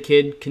the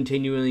kid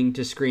continuing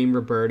to scream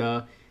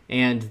Roberta,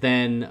 and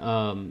then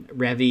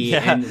Revy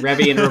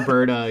and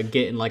Roberta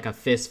get in like a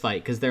fist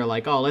fight because they're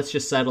like, "Oh, let's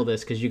just settle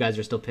this because you guys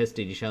are still pissed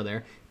at each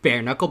other."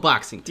 Bare knuckle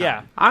boxing time.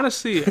 Yeah.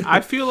 Honestly,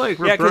 I feel like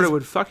Roberta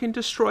would fucking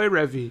destroy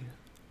Revy.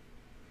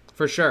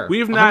 For sure.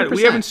 We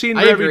 $100%. haven't seen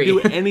Revy do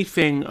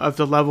anything of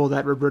the level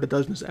that Roberta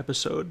does in this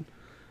episode.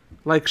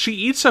 Like, she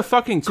eats a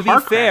fucking car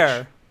crash. To be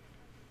fair.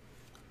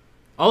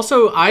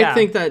 Also, I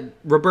think that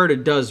Roberta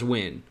does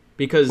win.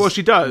 Because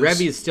she does.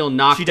 Revy is still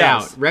knocked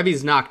out.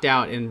 Revy's knocked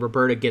out, and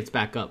Roberta gets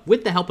back up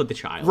with the help of the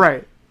child.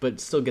 Right. But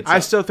still gets up. I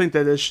still think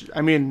that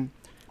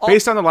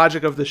based on the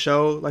logic of the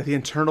show, like the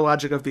internal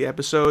logic of the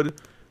episode,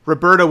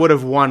 Roberta would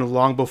have won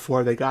long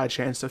before they got a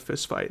chance to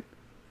fist fight.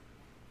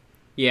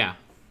 Yeah.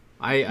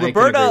 I Roberta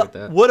can agree with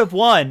that. would have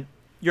won.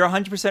 You're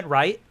 100%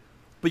 right.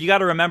 But you got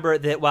to remember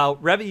that while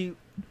Revy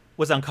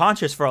was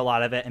unconscious for a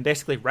lot of it and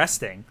basically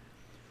resting,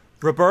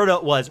 Roberta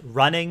was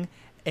running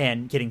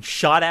and getting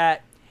shot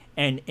at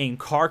and in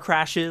car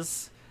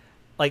crashes,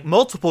 like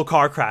multiple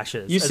car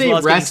crashes. You say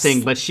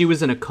resting, but she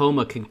was in a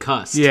coma,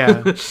 concussed.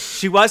 Yeah.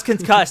 She was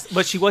concussed,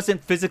 but she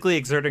wasn't physically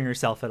exerting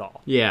herself at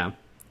all. Yeah.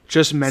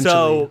 Just mentally.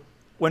 So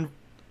when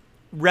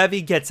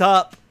Revy gets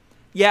up,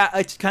 yeah,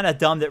 it's kind of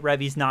dumb that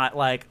Revy's not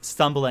like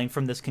stumbling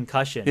from this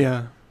concussion.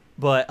 Yeah.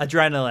 But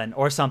adrenaline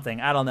or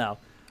something, I don't know.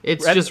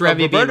 It's just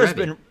Revy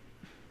being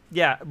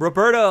Revy.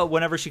 Roberta,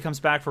 whenever she comes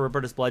back for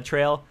Roberta's blood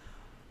trail,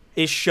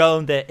 is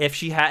shown that if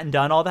she hadn't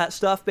done all that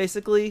stuff,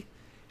 basically,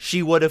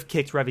 she would have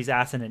kicked Revy's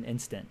ass in an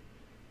instant.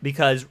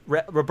 Because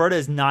Roberta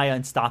is nigh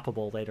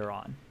unstoppable later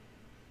on.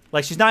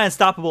 Like, she's nigh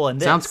unstoppable in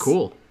this. Sounds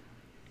cool.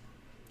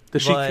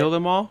 Does she kill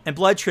them all? And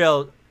blood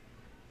trail...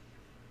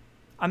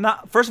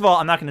 First of all,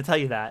 I'm not going to tell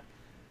you that.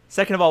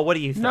 Second of all, what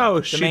do you think?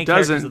 No, she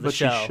doesn't, but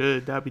she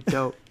should. That'd be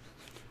dope.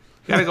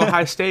 You gotta go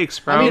high stakes,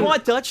 bro. I mean, you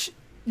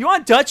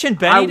want Dutch and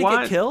Benny to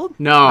get killed?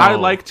 No. I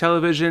like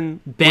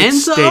television.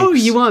 Benzo?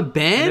 You want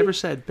Ben? I never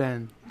said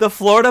Ben. The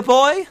Florida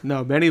boy?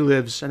 No, Benny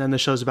lives, and then the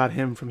show's about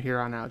him from here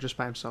on out, just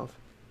by himself.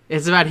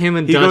 It's about him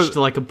and Dutch to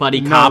like a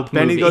buddy cop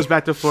movie. Benny goes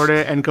back to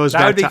Florida and goes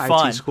back to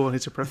IT school, and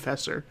he's a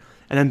professor.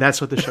 And then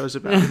that's what the show's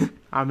about.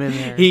 I'm in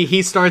there.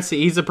 He's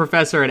a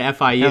professor at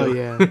FIU. Hell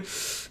yeah.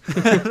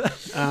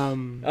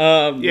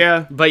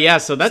 Yeah, but yeah,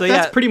 so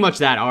that's pretty much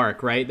that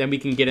arc, right? Then we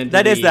can get into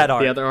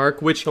the other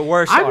arc, which the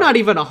worst I'm arc. not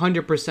even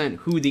 100%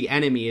 who the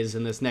enemy is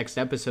in this next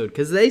episode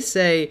because they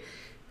say,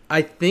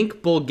 I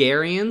think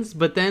Bulgarians,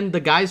 but then the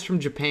guys from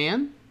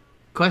Japan?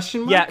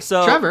 Question mark? Yeah,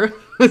 so Trevor,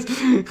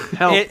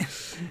 help.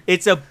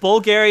 It's a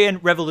Bulgarian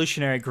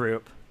revolutionary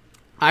group.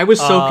 I was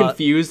so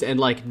confused and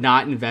like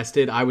not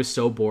invested. I was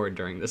so bored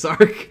during this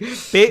arc.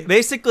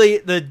 Basically,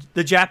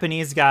 the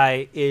Japanese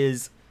guy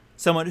is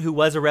someone who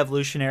was a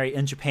revolutionary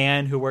in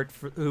Japan who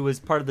was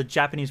part of the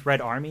Japanese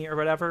Red Army or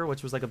whatever,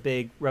 which was like a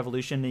big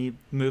revolutionary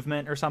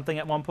movement or something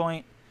at one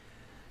point.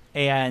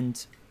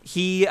 And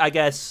he, I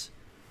guess,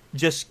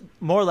 just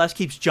more or less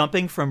keeps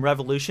jumping from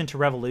revolution to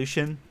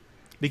revolution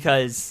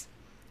because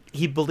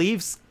he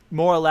believes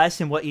more or less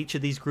in what each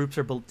of these groups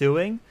are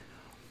doing.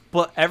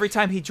 But every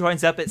time he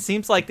joins up, it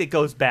seems like it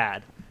goes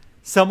bad.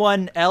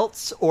 Someone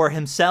else or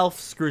himself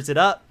screws it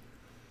up.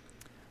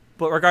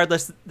 But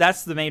regardless,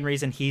 that's the main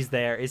reason he's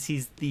there, is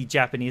he's the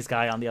Japanese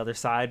guy on the other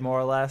side, more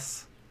or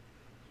less.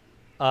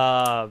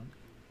 That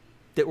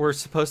we're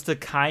supposed to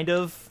kind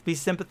of be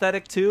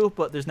sympathetic to,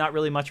 but there's not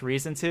really much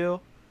reason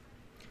to.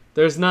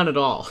 There's none at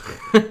all.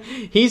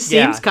 He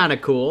seems kind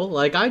of cool.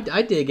 Like,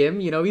 I dig him.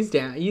 You know, he's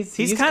down.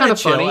 He's kind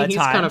of funny. He's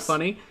kind of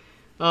funny.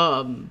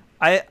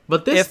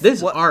 But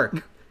this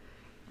arc,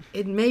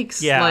 it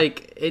makes,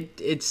 like,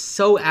 it's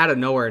so out of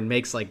nowhere and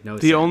makes, like, no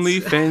sense. The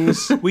only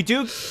things... we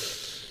do...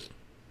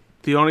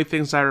 The only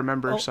things I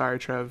remember, sorry,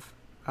 Trev.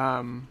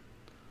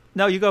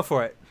 No, you go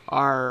for it.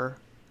 Are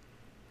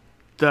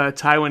the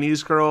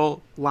Taiwanese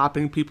girl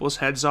lopping people's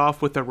heads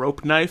off with a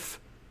rope knife,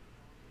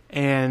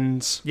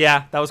 and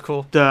yeah, that was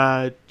cool.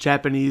 The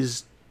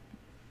Japanese,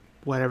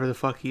 whatever the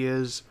fuck he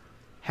is,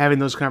 having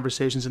those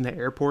conversations in the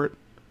airport.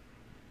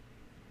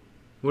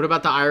 What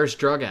about the Irish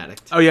drug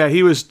addict? Oh yeah,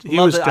 he was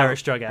the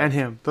Irish drug addict and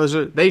him.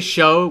 They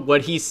show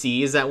what he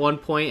sees at one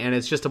point, and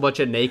it's just a bunch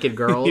of naked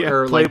girls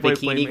or like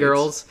bikini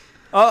girls.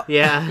 Oh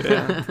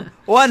yeah,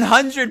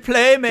 100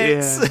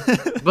 playmates. Yeah.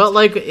 But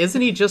like,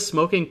 isn't he just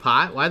smoking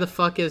pot? Why the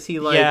fuck is he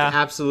like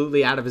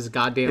absolutely out of his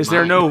goddamn mind? Is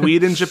there no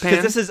weed in Japan?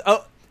 Because this is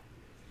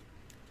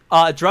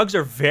drugs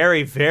are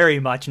very, very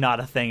much not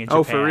a thing in Japan.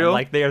 Oh, for real?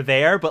 Like they're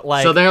there, but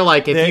like so they're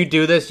like, if you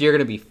do this, you're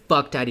gonna be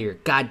fucked out of your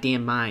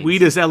goddamn mind.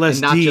 Weed is LSD.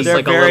 And not just they're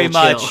like very a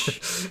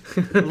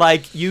little much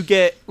like you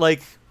get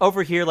like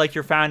over here, like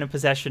you're found in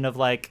possession of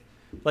like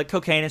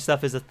cocaine and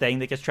stuff is a thing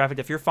that gets trafficked.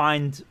 If you're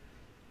found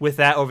with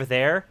that over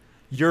there,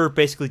 you're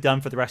basically done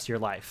for the rest of your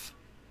life.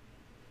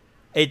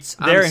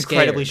 They're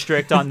incredibly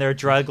strict on their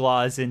drug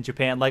laws in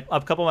Japan. Like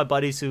a couple of my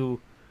buddies who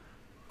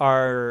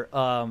are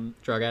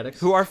drug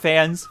addicts, who are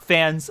fans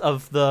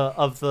of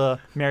the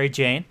Mary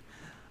Jane,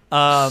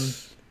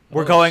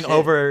 we're going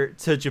over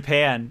to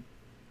Japan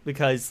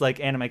because like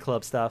anime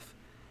club stuff,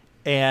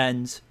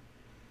 and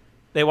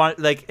they want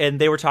and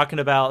they were talking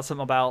about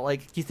something about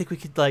like, do you think we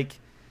could like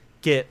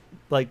get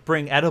like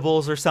bring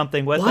edibles or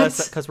something with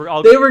us because we're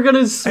all they were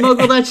gonna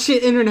smuggle that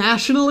shit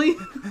internationally.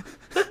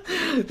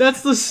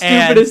 That's the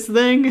stupidest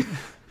thing.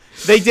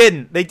 They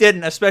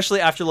didn't,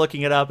 especially after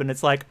looking it up, and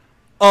it's like,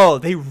 oh,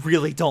 they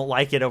really don't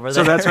like it over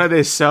there. So that's why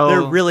they sell.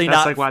 They're really that's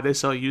not like why they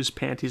sell used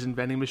panties in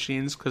vending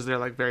machines, because they're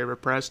like very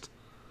repressed.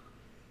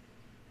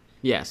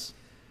 Yes.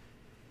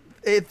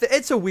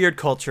 It's a weird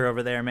culture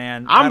over there,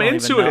 man. I'm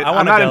into it.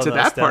 I'm not into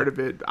that still. part of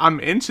it. I'm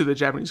into the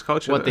Japanese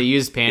culture. What, the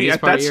used panties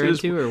part you're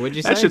into, or what'd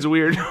you say? That shit's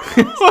weird.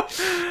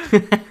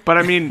 But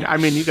I mean,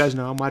 you guys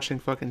know I'm watching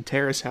fucking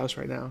Terrace House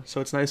right now, so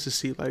it's nice to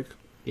see like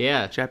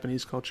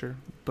Japanese culture.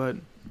 But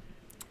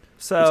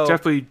so it's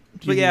definitely.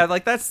 But yeah,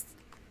 like that's.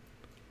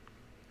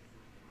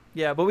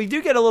 Yeah, but we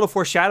do get a little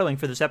foreshadowing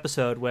for this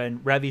episode when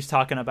Revi's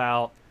talking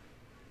about,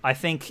 I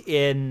think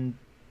in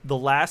the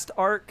last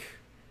arc,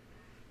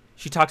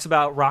 she talks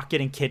about Rock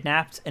getting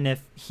kidnapped, and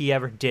if he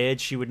ever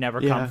did, she would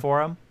never come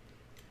for him.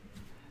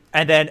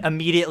 And then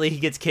immediately he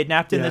gets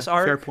kidnapped in this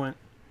arc. Fair point.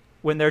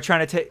 When they're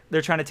trying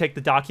to take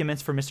the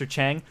documents for Mr.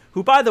 Chang,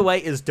 who by the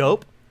way is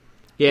dope.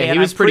 Yeah, and he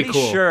was pretty I'm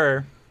cool.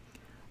 Sure.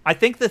 I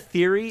think the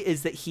theory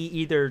is that he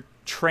either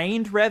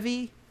trained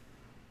Revi,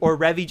 or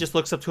Revi just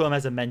looks up to him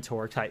as a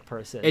mentor type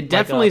person. It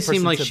definitely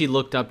seemed like she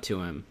looked up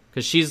to him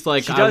because she's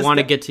like, I want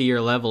to get to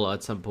your level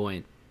at some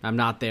point. I'm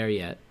not there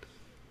yet.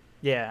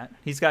 Yeah,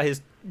 he's got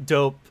his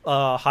dope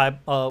high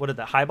what are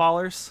the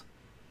highballers?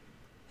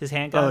 His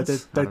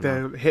handguns. Oh,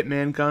 the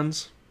Hitman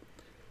guns.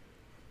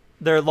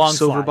 They're long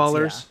silver slides,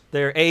 ballers. Yeah.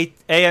 They're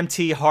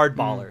AMT hard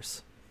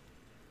ballers.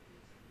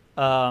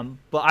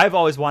 But I've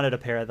always wanted a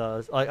pair of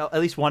those, like at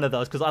least one of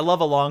those, because I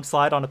love a long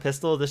slide on a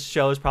pistol. This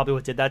show is probably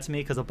what did that to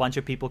me, because a bunch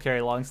of people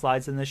carry long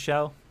slides in this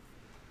show.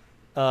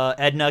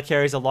 Edna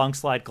carries a long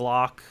slide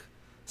Glock.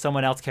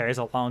 Someone else carries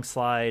a long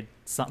slide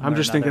something. I'm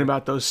just thinking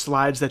about those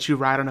slides that you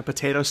ride on a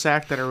potato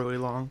sack that are really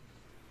long.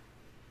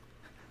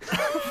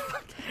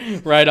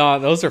 Right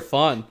on. Those are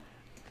fun.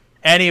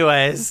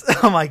 Anyways,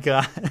 oh my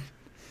god.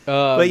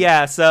 But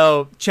yeah,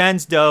 so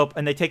Chen's dope,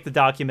 and they take the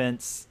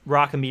documents.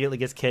 Rock immediately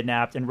gets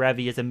kidnapped, and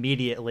Revi is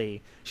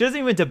immediately... She doesn't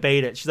even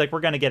debate it. She's like, we're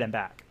going to get him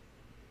back.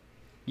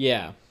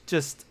 Yeah.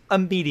 Just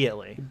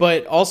immediately.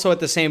 But also at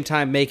the same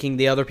time making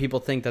the other people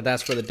think that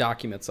that's where the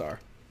documents are.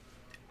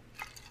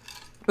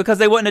 Because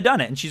they wouldn't have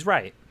done it, and she's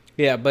right.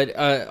 Yeah,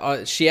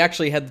 but she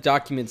actually had the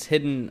documents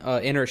hidden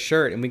in her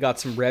shirt, and we got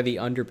some Revi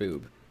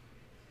underboob.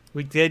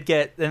 We did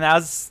get, and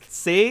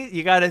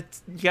you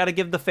gotta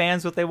give the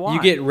fans what they want.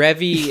 You get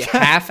Revi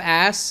half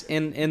ass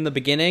in the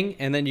beginning,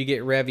 and then you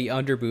get Revi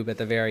underboob at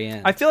the very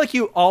end. I feel like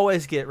you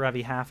always get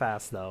Revi half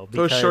ass though.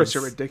 Those shorts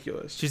are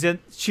ridiculous.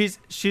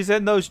 She's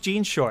in those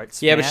jean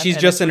shorts. Yeah, man, but she's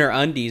just in her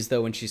undies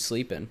though when she's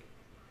sleeping.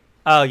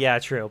 Oh yeah,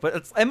 true.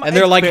 But and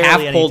they're like half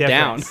pulled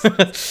down.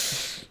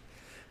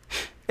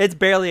 It's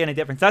barely any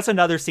difference. That's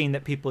another scene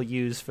that people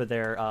use for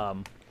their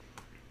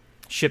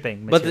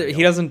shipping material. But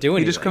he doesn't do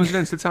anything. He just comes in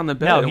and sits on the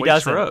bed and he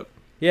wakes doesn't. her up.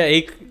 Yeah,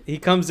 he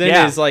comes in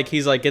and he's like,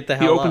 get the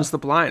hell up. He opens the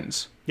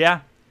blinds.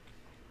 Yeah.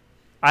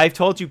 I've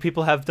told you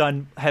people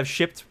have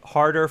shipped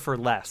harder for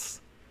less.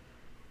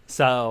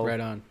 So right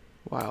on.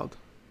 Wild.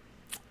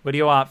 What do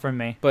you want from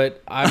me?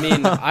 But I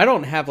mean, I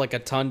don't have like a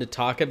ton to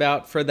talk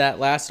about for that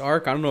last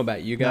arc. I don't know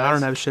about you guys. No, I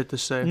don't have shit to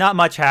say. Not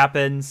much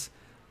happens.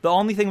 The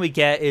only thing we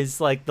get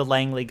is like the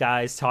Langley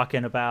guys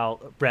talking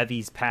about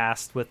Revi's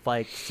past with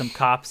like some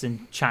cops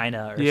in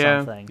China or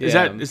something.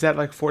 Is that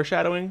like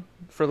foreshadowing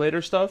for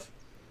later stuff?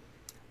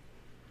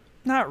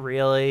 Not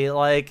really.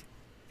 Like,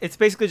 it's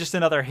basically just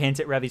another hint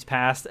at Revi's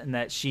past, and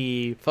that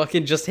she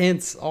fucking just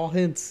hints, all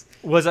hints.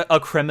 Was a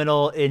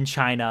criminal in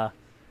China,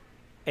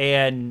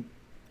 and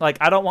like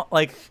I don't want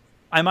like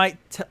I might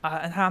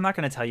I'm not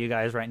going to tell you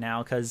guys right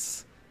now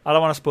because I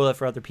don't want to spoil it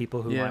for other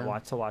people who might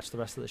want to watch the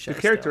rest of the show.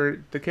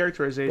 The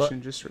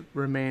characterization just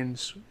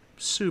remains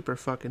super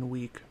fucking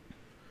weak.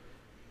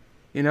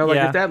 You know, like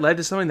if that led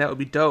to something, that would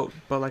be dope.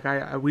 But like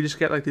we just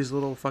get like these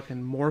little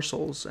fucking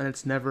morsels, and it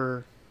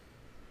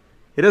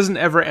doesn't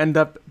ever end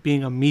up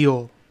being a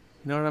meal.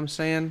 You know what I'm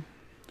saying?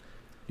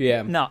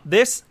 Yeah. No,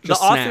 the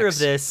author of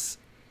this,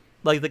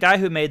 like the guy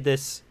who made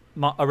this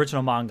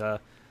original manga,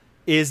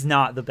 is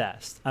not the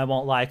best. I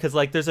won't lie, because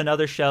like there's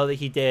another show that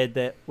he did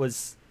that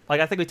was. Like,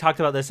 I think we talked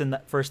about this in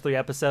the first 3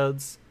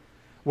 episodes,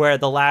 where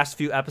the last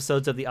few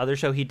episodes of the other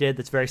show he did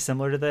that's very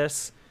similar to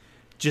this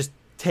just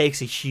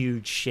takes a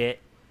huge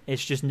shit.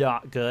 It's just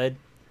not good.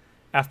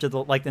 After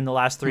in the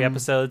last 3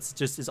 episodes,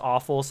 just is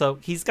awful. So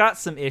he's got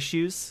some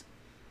issues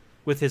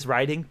with his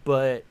writing,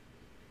 but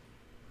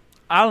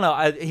I don't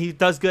know. He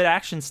does good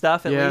action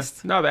stuff at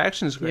least. No, the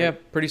action's great. Yeah,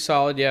 pretty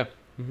solid. Yeah.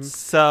 Mm-hmm.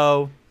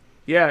 So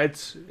yeah,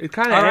 it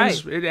kind of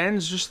ends. Right. It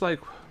ends just like,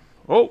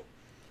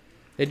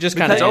 it just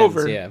kind of ends.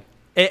 Over. Yeah.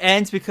 It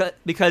ends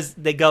because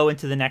they go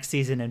into the next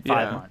season in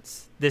 5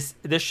 months. This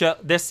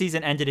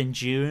season ended in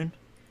June,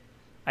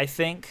 I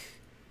think.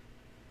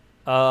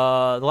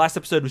 The last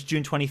episode was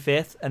June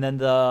 25th, and then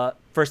the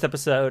first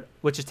episode,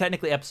 which is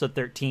technically episode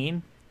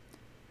 13,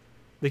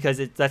 because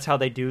that's how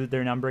they do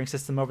their numbering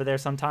system over there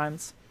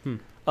sometimes,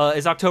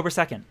 is October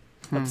 2nd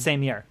of the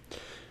same year.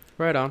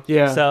 Right on.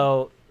 Yeah.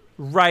 So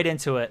right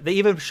into it. They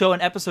even show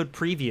an episode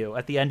preview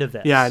at the end of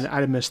this. Yeah,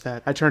 I missed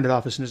that. I turned it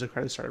off as soon as the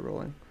credits started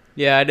rolling.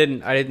 Yeah, I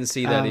didn't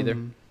see that either.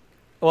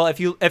 Well, if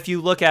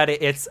you look at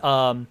it, it's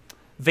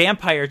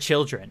vampire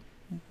children.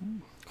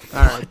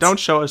 All right, don't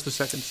show us the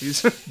second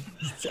season.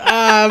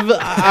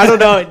 I don't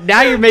know.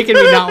 Now you're making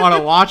me not want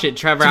to watch it,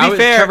 Trevor. To be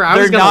fair, I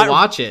was they're going not- to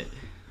watch it.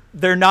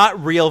 They're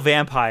not real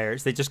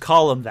vampires. They just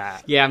call them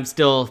that. Yeah, I'm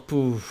still...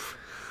 Oof.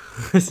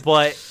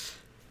 But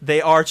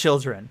they are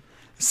children.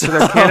 So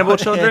they're cannibal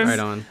children? Right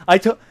on.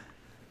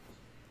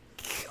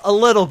 A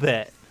little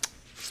bit.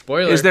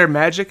 Spoiler. Is there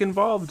magic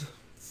involved?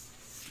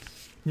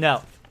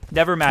 No,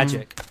 never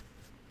magic.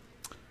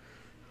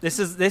 This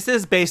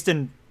is based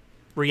in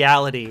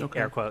reality, Okay.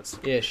 air quotes.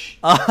 Ish.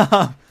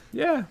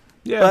 Yeah.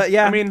 But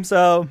yeah, I mean,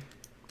 so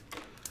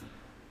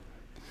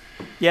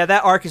yeah,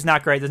 that arc is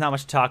not great. There's not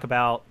much to talk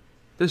about.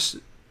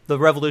 The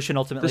revolution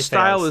ultimately the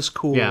style fails. is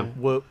cool. Yeah.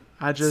 Whoop.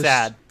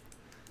 Sad.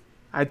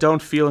 I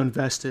don't feel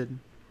invested.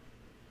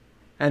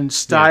 And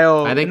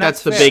style. I think and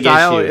that's the fair. big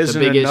style issue. The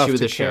isn't big enough issue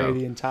with to the carry show.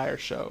 the entire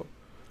show.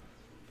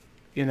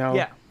 You know.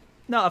 Yeah.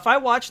 No, if I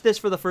watched this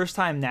for the first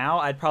time now,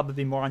 I'd probably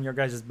be more on your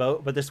guys'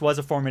 boat. But this was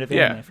a formative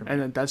anime for me.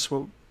 And that's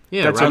what.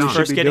 Yeah, That's right what when you I on. should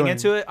first be getting doing.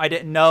 into it, I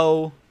didn't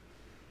know.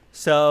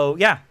 So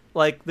yeah,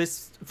 like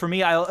this for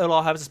me, it'll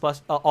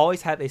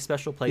always have a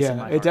special place in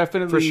my it heart.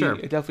 definitely. For sure.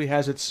 It definitely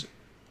has its.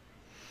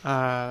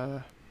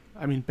 I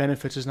mean,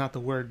 benefits is not the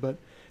word, but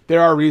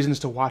there are reasons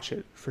to watch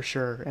it for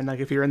sure. And like,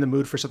 if you're in the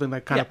mood for something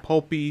like kind of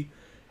pulpy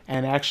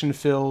and action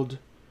filled,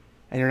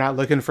 and you're not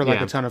looking for like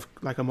Yeah. a ton of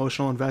like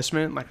emotional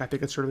investment, like I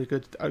think it's really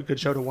a good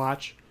show to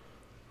watch.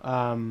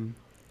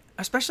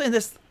 Especially in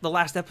the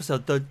last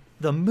episode,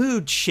 the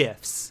mood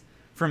shifts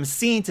from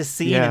scene to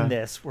scene Yeah. in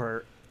this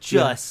were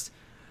just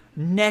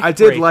neck. I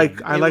did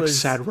breaking. I It like was-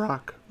 Sad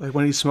Rock, like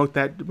when he smoked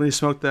the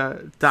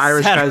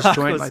Irish Sad guy's Rock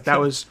joint, was like that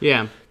good. was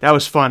Yeah.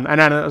 fun.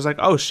 And I was like,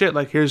 oh shit,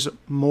 like here's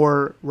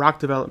more rock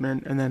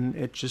development, and then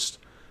it just,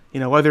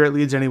 whether it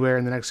leads anywhere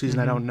in the next season,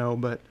 I don't know,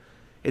 but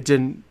it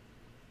didn't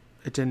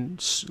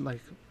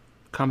like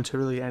come to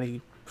really any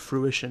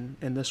fruition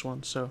in this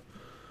one. So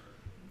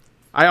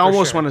I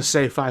almost sure. want to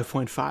say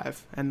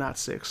 5.5 and not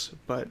 6,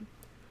 but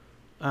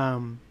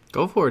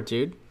Go for it,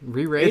 dude.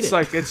 Re-rate it's it.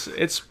 like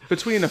it's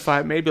between a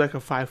 5, maybe like a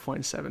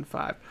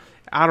 5.75.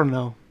 I don't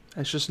know.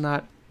 It's just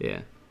not.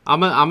 Yeah. I'm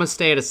gonna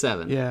stay at a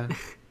 7. Yeah.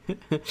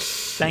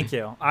 Thank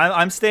you.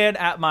 I'm staying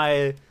at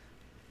my.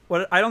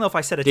 What I don't know if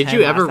I said a. Did 10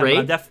 you last ever time, but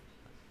I'm rate?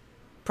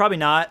 probably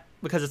not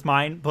because it's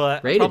mine,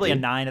 but Rate it, probably a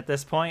dude. 9 at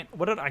this point.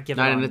 What did I give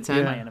 9 it on out of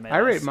 10? my Yeah. anime I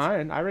rate list?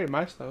 mine. I rate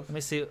my stuff. Let me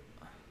see.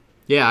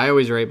 Yeah, I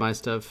always rate my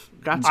stuff.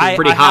 Got to. I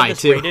pretty have high,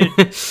 this too.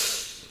 rated-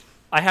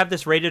 I have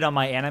this rated on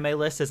my anime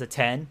list as a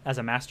 10, as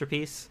a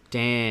masterpiece.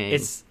 Dang.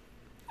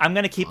 I'm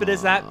gonna keep it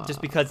as that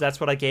just because that's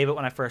what I gave it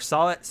when I first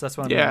saw it. So that's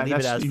what I'm Yeah, gonna leave it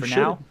that's- as you for should.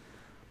 now.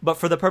 But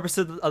for the purpose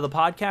of the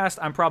podcast,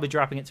 I'm probably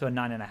dropping it to a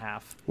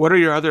 9.5. What are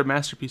your other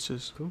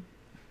masterpieces?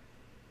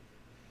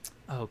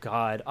 Oh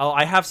God. Oh,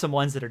 I have some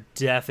ones that are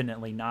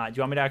definitely not. Do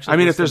you want me to actually? I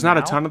mean, if list there's them not a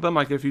now? ton of them,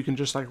 like if you can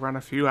just like run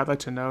a few, I'd like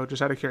to know,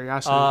 just out of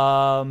curiosity.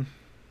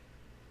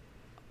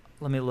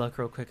 Let me look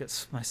real quick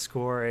at my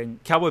scoring.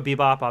 Cowboy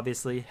Bebop,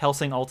 obviously.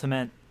 Hellsing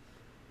Ultimate.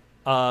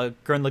 Gurren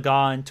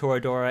Lagann,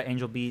 Toradora,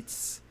 Angel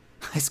Beats,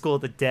 High School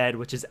of the Dead,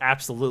 which is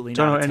absolutely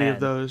Don't not know a any 10. of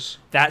those.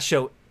 That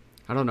show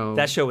I don't know.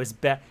 That show is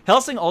bad.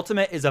 Hellsing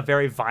Ultimate is a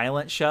very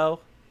violent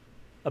show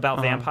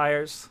about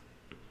vampires.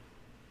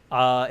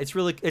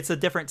 It's a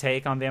different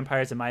take on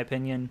vampires, in my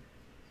opinion.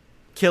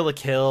 Kill la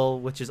Kill,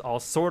 which is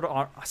all Sword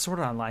Art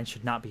Online,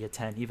 should not be a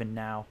 10 even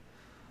now.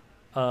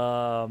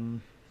 I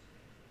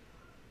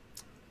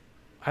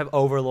have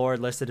Overlord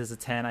listed as a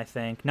 10, I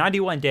think.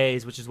 91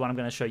 Days, which is what I'm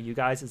going to show you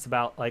guys. It's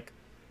about like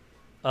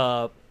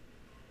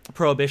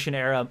Prohibition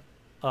era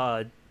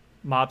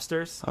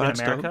mobsters in that's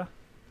America. dope.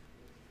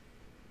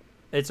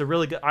 It's a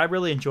really good. I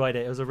really enjoyed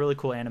it. It was a really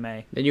cool anime.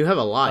 And you have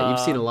a lot. You've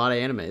seen a lot of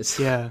animes.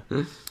 Yeah.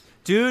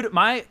 Dude,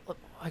 my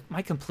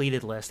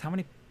completed list. How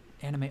many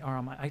anime are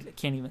on my? I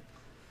can't even.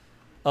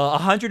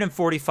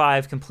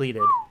 145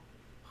 completed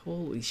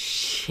Holy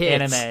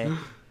shit. anime,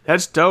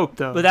 That's dope,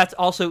 though. but that's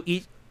also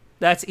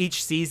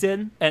each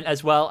season, and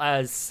as well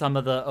as some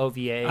of the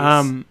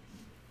OVAs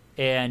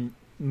and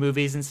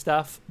movies and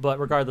stuff. But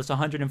regardless,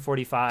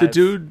 145. the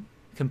dude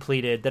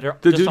completed that are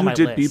The just dude on who my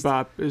did list.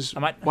 Bebop is I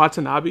might-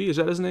 Watanabe. Is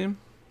that his name?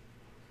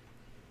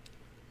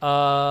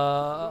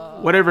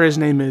 Uh, Whatever his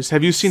name is.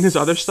 Have you seen his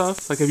other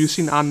stuff? Like, have you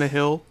seen On the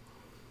Hill?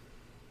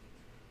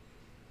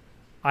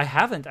 I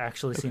haven't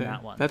actually seen Okay.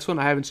 that one. That's one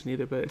I haven't seen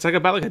either, but it's like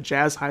about like a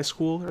jazz high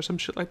school or some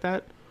shit like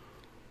that.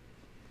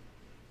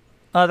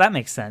 That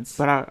makes sense.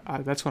 But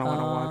that's what I want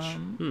to watch.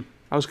 Um,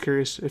 I was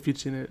curious if you'd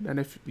seen it and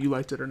if you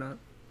liked it or not.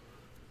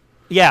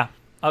 Yeah.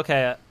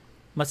 Okay.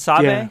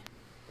 Masabe, Yeah.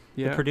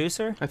 the Yeah,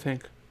 producer, I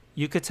think.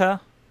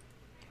 Yukata.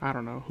 I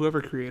don't know.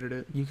 Whoever created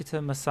it.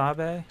 Yukita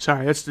Masabe.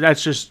 Sorry,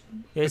 that's just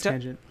Yeah, a he's got-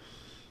 tangent.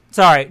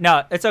 Sorry,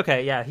 no, it's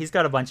okay. Yeah, he's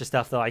got a bunch of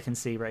stuff though I can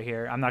see right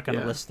here. I'm not going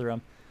to Yeah. list through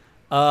them.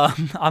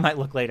 I might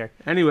look later.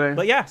 Anyway,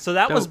 But yeah, so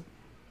that was dope.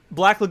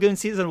 Black Lagoon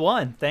season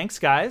 1. Thanks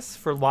guys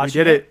for we watching.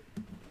 did it.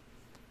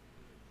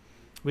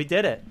 We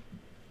did it.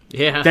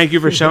 Yeah. Thank you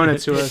for showing it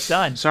to It's us.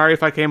 done. Sorry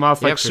if I came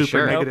off Yeah, like for super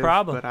sure. No negative.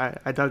 problem.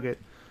 But I dug it.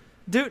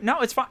 Dude, no,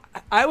 it's fine.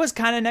 I was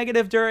kind of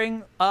negative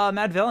during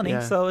Mad Villainy,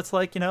 Yeah. so it's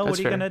like, what That's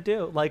are you fair. going to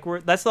do? Like,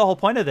 that's the whole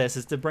point of this,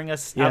 is to bring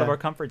us out of Yeah. our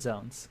comfort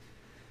zones.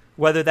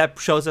 Whether that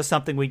shows us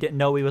something we didn't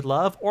know we would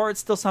love, or it's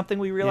still something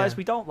we realize Yeah.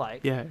 we don't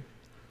like. Yeah,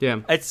 Yeah.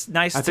 It's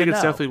nice I to think know.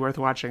 it's definitely worth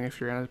watching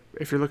if you're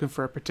looking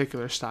for a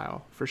particular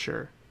style for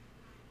sure.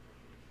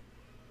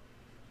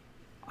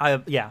 I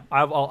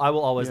will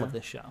always Yeah. love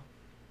this show.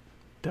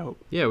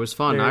 Dope. Yeah, it was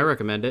fun. There- I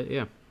recommend it.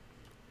 Yeah.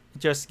 It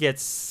just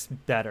gets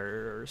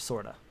better,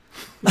 sort of.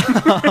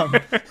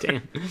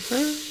 Damn.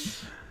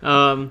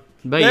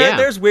 But yeah.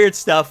 There's weird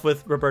stuff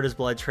with Roberta's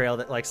Blood Trail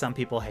that like some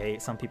people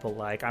hate, some people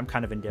like. I'm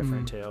kind of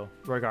indifferent to,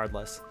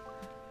 regardless.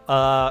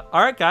 All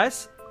right,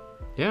 guys,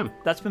 Yeah.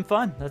 that's been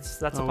fun.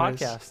 That's a Always.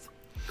 podcast.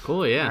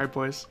 Cool. Yeah. All right,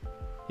 boys.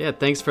 Yeah.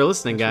 Thanks for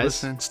listening, Thanks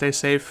for guys. listening. Stay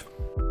safe.